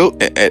it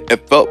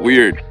felt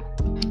weird.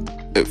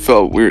 It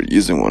felt weird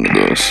using one of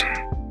those.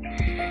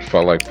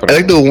 Felt like I putting.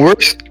 like the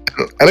worst.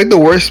 I like the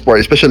worst part,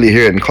 especially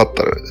here in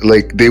Qatar.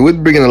 Like they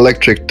would bring an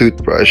electric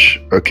toothbrush,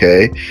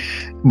 okay,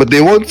 but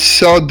they won't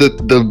sell the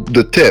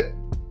tip.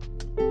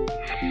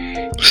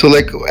 So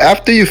like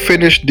after you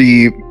finish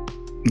the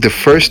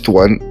first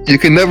one, you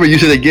can never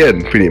use it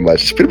again. Pretty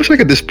much, it's pretty much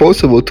like a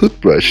disposable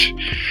toothbrush.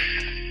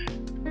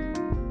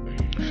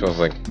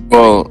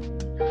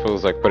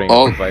 Feels like putting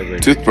all a vibrator.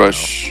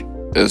 toothbruch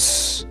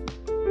is.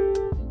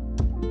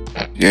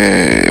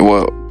 Yeah,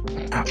 well,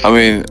 I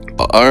mean,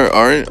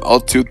 aren't all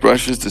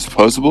toothbrushes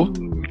disposable?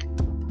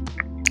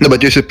 No,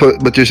 but you're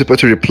supposed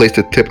to replace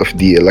the tip of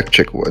the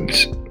electric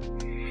ones.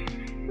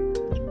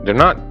 They're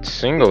not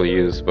single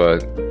use, but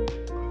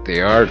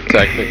they are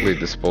technically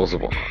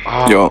disposable.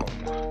 Oh. Yo,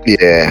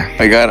 Yeah.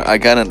 I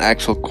got an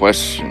actual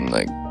question.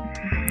 Like,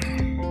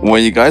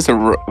 when you guys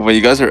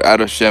are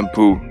out of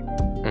shampoo,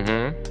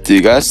 do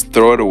you guys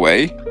throw it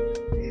away,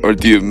 or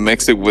do you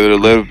mix it with a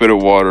little bit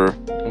of water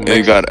and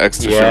you got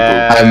extra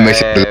shampoo? I'm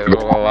mixing it with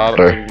a lot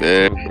water.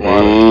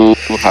 Ooh,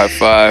 high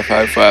five!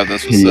 That's what's up.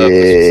 That's what's up.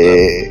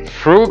 Yeah.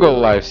 Frugal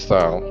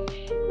lifestyle.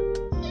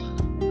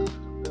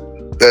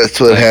 That's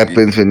what Thank you.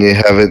 happens when you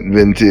haven't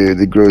been to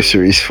the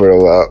groceries for a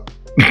while.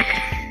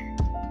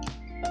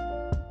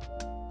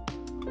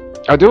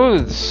 I do it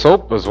with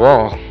soap as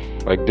well,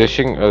 like dish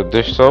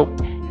soap.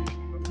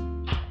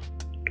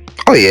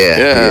 Oh yeah.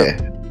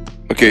 Yeah.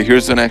 Okay,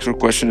 here's an actual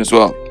question as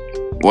well.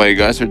 While you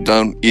guys are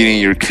done eating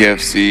your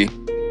KFC,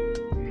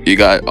 you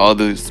got all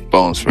these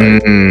bones,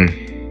 right?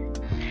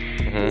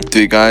 Do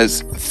you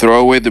guys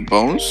throw away the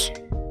bones,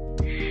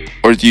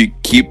 or do you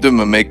keep them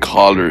and make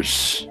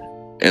collars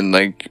and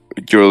like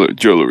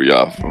jewelry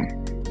off them?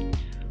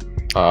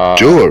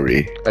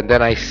 Jewelry. And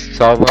then I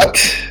sell them.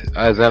 What?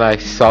 And then I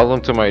sell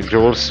them to my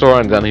jewelry store,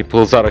 and then he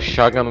pulls out a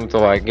shotgun to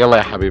like, يلا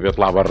يا حبيبي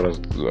اطلع برا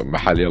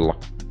المحل يلا.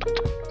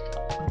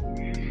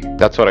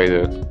 That's what I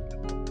do.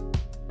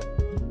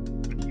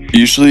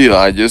 Usually,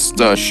 I just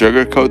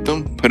sugarcoat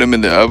them, put them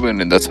in the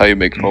oven, and that's how you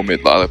make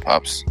homemade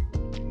lollipops.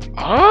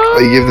 Ah,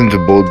 I give them to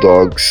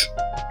bulldogs.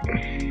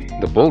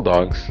 the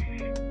bulldogs.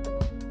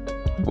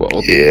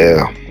 What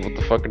Yeah.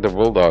 the fuck are the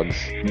bulldogs?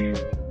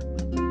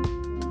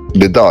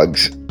 The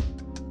dogs.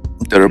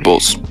 They're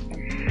bulls.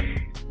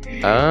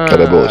 Ah,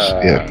 Terribles,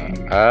 yeah.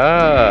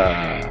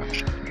 Ah.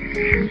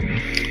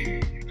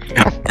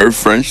 Are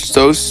French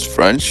toast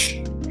French?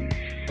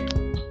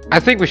 I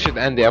think we should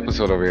end the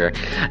episode over here.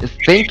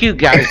 Thank you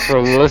guys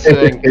for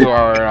listening to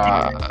our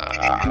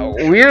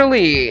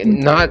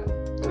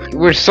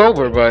we're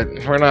sober, but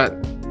we're not.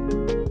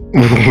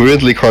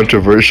 Weirdly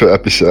controversial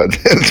episode.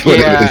 That's what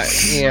it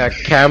is. Yeah,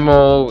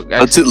 camel.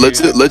 Let's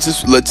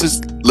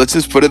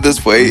just put it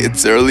this way.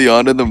 It's early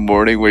on in the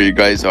morning where you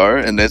guys are,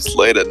 and it's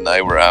late at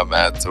night where I'm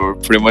at. So we're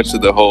pretty much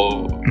the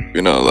whole,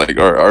 like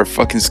our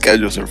fucking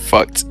schedules are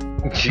fucked.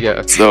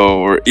 Yeah.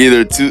 So we're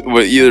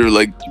either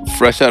like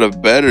fresh out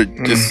of bed or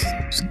just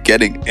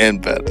getting in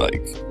bed.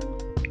 Like,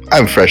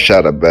 I'm fresh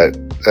out of bed.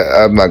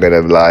 I'm not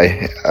gonna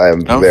lie.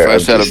 I'm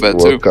fresh out of bed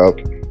too. woke up.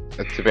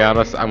 To be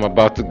honest, I'm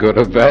about to go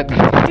to bed.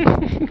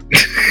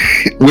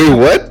 Wait,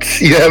 what?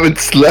 You haven't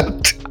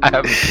slept? I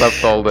haven't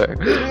slept all day.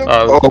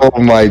 Oh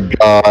my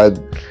god.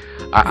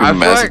 I feel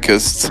like,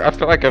 masochist. I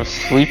feel like I'm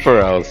sleep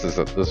paralysis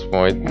at this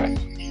point.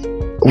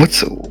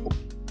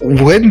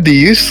 When do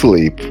you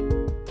sleep?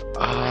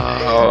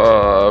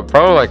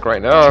 Probably like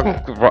right now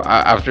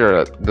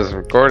after this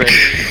recording.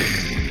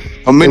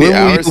 How many When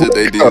will hours you a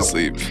day wake do you up?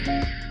 sleep?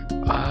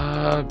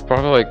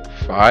 Probably like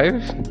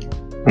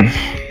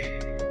 5.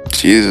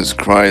 Jesus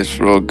Christ,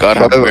 bro. God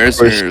have 5 mercy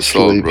on hours your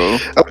soul, sleep. bro.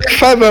 I mean,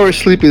 5 hours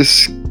sleep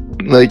is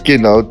like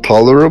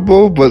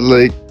tolerable, but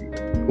like,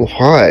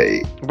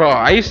 why? Bro,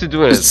 I used to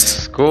do it at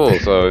school,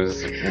 so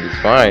it's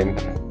fine.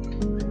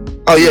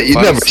 Oh yeah, you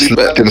Five never sleep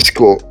slept at- in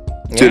school.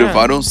 Dude, if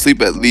I Yeah. don't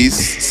sleep at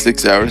least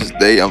 6 hours a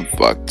day, I'm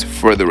fucked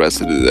for the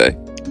rest of the day.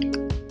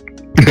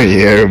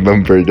 Yeah, I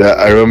remember that.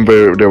 I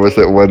remember there was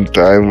that one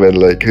time when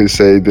like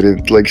Jose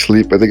didn't like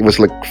sleep. I think it was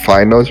like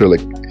finals or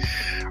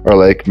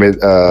like mid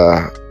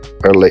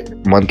or like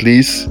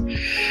monthlies,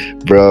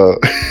 bro.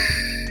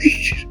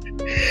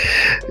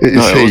 No,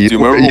 it Say was, you do you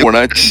were remember when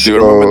do you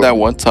remember so that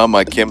one time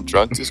I came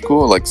drunk to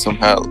school? Like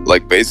somehow,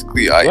 like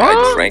basically I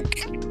What?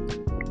 drank.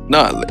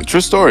 No,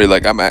 true story.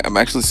 Like I'm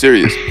actually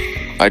serious.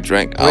 I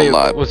drank a Wait,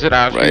 lot, was it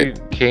after right? you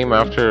came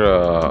after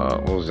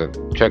what was it?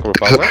 Czech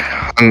Republic?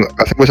 I think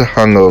it was a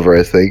hungover.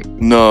 I think.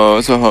 No,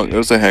 it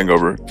was a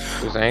hangover.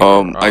 It was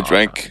anger. I Oh,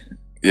 drank.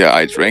 Yeah,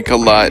 I drank a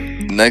lot.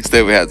 Next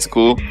day we had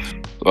school.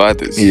 So I had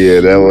this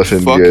Yeah, that huge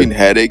wasn't fucking good.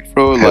 headache,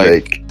 bro.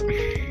 Like,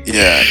 Headache.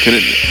 yeah,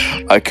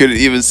 I couldn't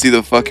even see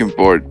the fucking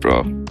board,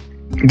 bro.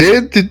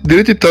 Did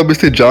you tell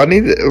Mr. Johnny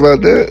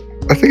about that?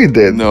 I think he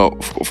did. No,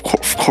 of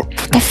course. What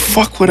the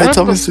fuck would I what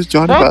tell the Mr.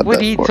 Johnny fuck about would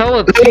that he for? tell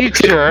a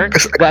teacher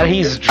that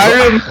he's I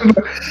drunk?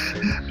 remember.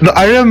 No,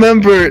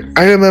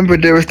 I remember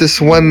there was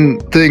this one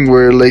thing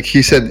where like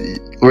he said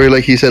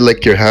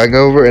like you're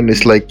hangover and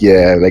it's like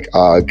yeah like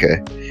okay.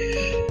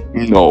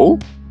 No.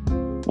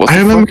 What I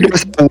the remember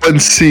fuck? there was one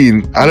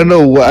scene. I don't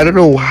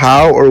know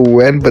how or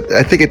when, but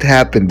I think it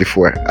happened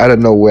before. I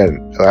don't know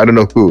when. I don't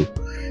know who,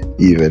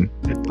 even.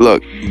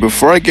 Look,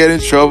 before I get in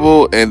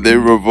trouble and they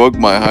revoke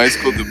my high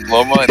school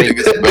diploma, I think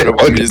it's better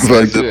when we just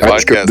end the High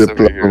school podcast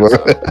over here.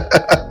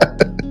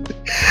 diploma.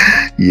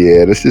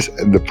 Yeah, let's just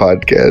end the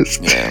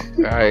podcast.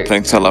 Yeah. Alright.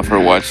 Thanks a lot for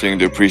watching.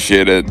 Do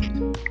appreciate it.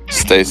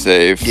 Stay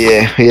safe.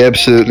 Yeah, we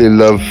absolutely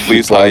love.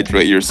 Please the pod-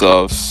 hydrate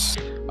yourselves.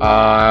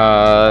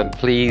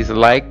 Please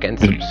like and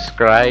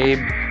subscribe.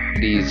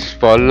 Please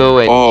follow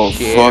and Oh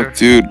share. fuck,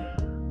 dude.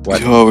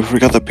 What? Yo, we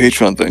forgot the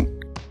Patreon thing.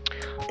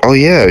 Oh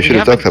yeah, we We should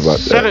have haven't talked about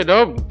set that. it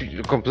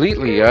up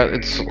completely yet.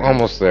 It's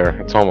almost there.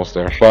 It's almost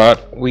there.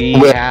 But we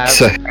Well, have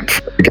so,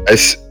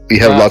 guys, we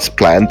have lots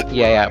planned.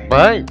 yeah.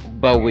 But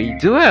what we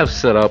do have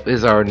set up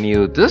is our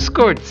new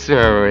Discord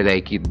server that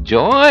you can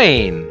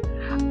join.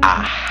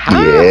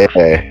 Aha!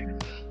 Yeah.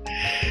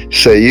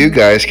 So you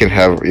guys can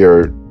have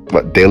your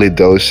daily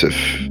dose of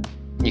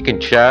You can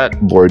chat.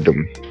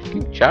 boredom.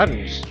 You can chat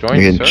and just join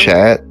You the can server.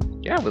 chat.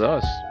 Yeah, with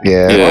us.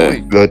 Yeah.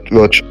 Yeah.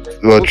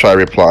 We'll try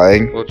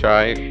replying. We'll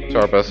try to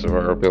our best of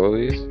our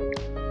abilities.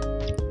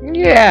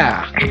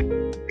 Yeah.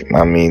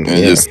 I mean, And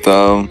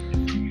yeah.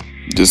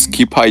 just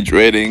keep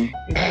hydrating.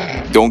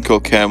 Don't kill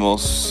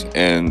camels,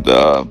 and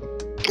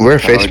Wear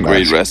have face a great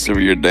mask. rest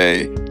of your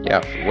day.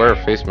 Yeah. Wear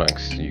face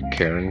masks, you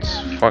Karens.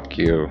 Fuck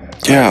you.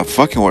 Yeah,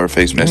 fucking wear a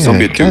face mask. Don't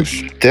be a God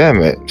douche.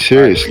 Damn it!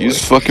 Seriously.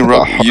 Use fucking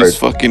use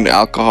fucking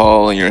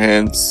alcohol in your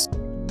hands.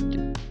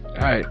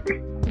 Alright.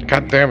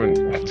 God damn it.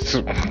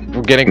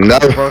 We're getting No,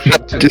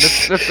 controversial.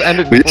 just- Let's end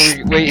it we before just-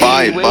 we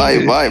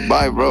wait.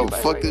 Bye, bro.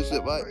 Fuck this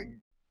shit. Bye.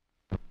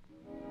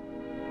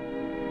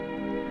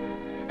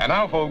 And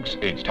now, folks,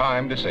 it's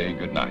time to say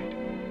goodnight.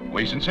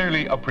 We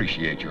sincerely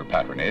appreciate your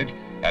patronage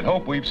and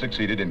hope we've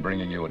succeeded in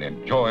bringing you an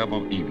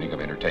enjoyable evening of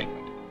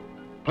entertainment.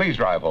 Please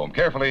drive home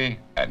carefully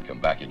and come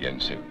back again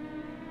soon.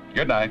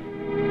 Good night.